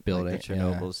do it. Build like it. The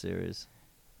Chernobyl series.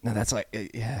 No, that's like,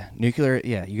 nuclear,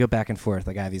 you go back and forth.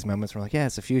 Like I have these moments where I'm like, yeah,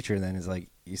 it's the future. And then it's like,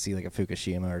 you see like a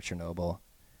Fukushima or Chernobyl.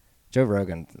 Joe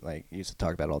Rogan used to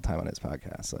talk about it all the time on his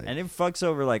podcast. And it fucks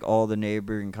over all the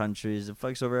neighboring countries. It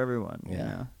fucks over everyone. Yeah. You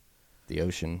know? The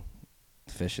ocean,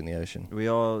 fish in the ocean. We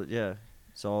all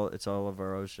it's all of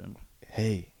our ocean.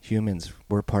 Hey, humans,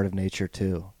 we're part of nature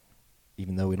too.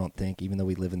 Even though we don't think, even though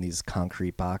we live in these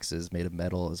concrete boxes made of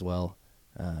metal as well,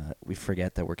 we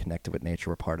forget that we're connected with nature.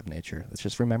 We're part of nature. Let's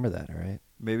just remember that, all right?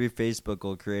 Maybe Facebook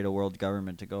will create a world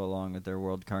government to go along with their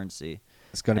world currency.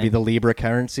 It's going to be the Libra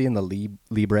currency in the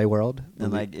Libre world.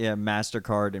 And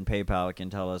MasterCard and PayPal can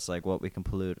tell us what we can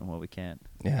pollute and what we can't.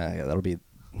 Yeah, that'll be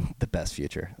the best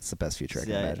future. It's the best future I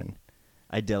can imagine.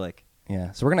 Idyllic.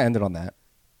 Yeah, so we're going to end it on that.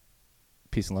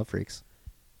 Peace and love, freaks.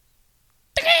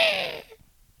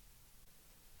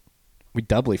 We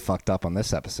doubly fucked up on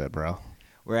this episode, bro.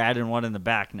 We're adding one in the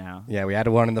back now. Yeah, we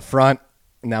added one in the front.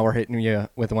 Now we're hitting you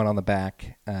with one on the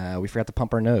back. We forgot to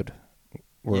pump our node.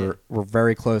 We're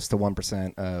very close to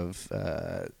 1% of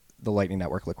the Lightning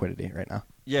Network liquidity right now.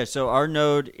 Yeah, so our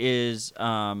node is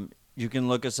you can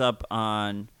look us up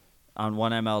on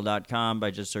 1ml.com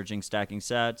by just searching stacking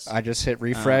sats. I just hit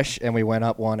refresh and we went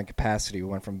up one in capacity. We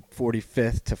went from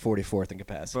 45th to 44th in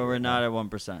capacity. But we're not at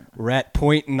 1%. We're at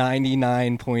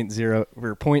 0.99.0.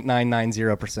 We're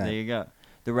 0.990%. There you go.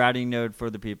 The routing node for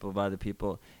the people, by the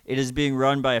people. It is being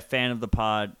run by a fan of the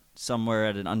pod somewhere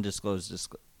at an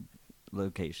undisclosed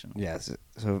location. Yes.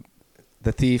 So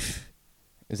the thief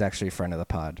is actually a friend of the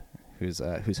pod who's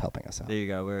helping us out. There you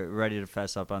go. We're ready to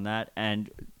fess up on that. And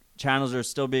channels are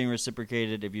still being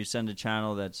reciprocated. If you send a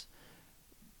channel that's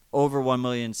over 1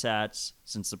 million sats,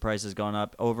 since the price has gone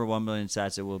up, over 1 million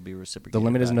sats, it will be reciprocated. The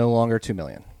limit is no longer 2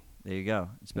 million. There you go.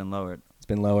 It's been lowered. It's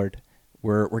been lowered.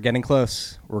 We're getting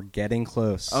close. We're getting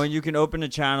close. Oh, and you can open a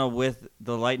channel with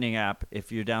the Lightning app.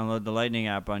 If you download the Lightning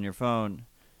app on your phone,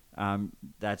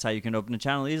 that's how you can open a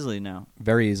channel easily now.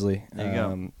 Very easily. There you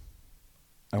go.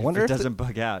 I wonder if it doesn't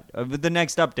bug out. With the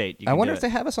next update, you can I wonder do if they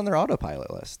have us on their autopilot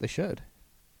list. They should.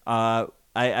 I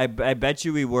bet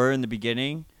you we were in the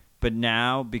beginning, but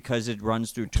now because it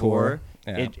runs through Tor,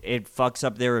 yeah. it fucks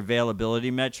up their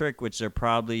availability metric, which they're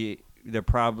probably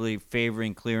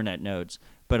favoring ClearNet nodes.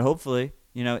 But hopefully,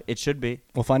 it should be.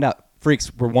 We'll find out.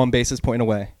 Freaks, we're 1 basis point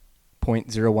away,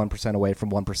 0.01% away from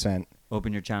 1%.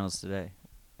 Open your channels today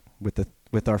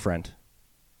With our friend.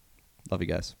 Love you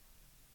guys.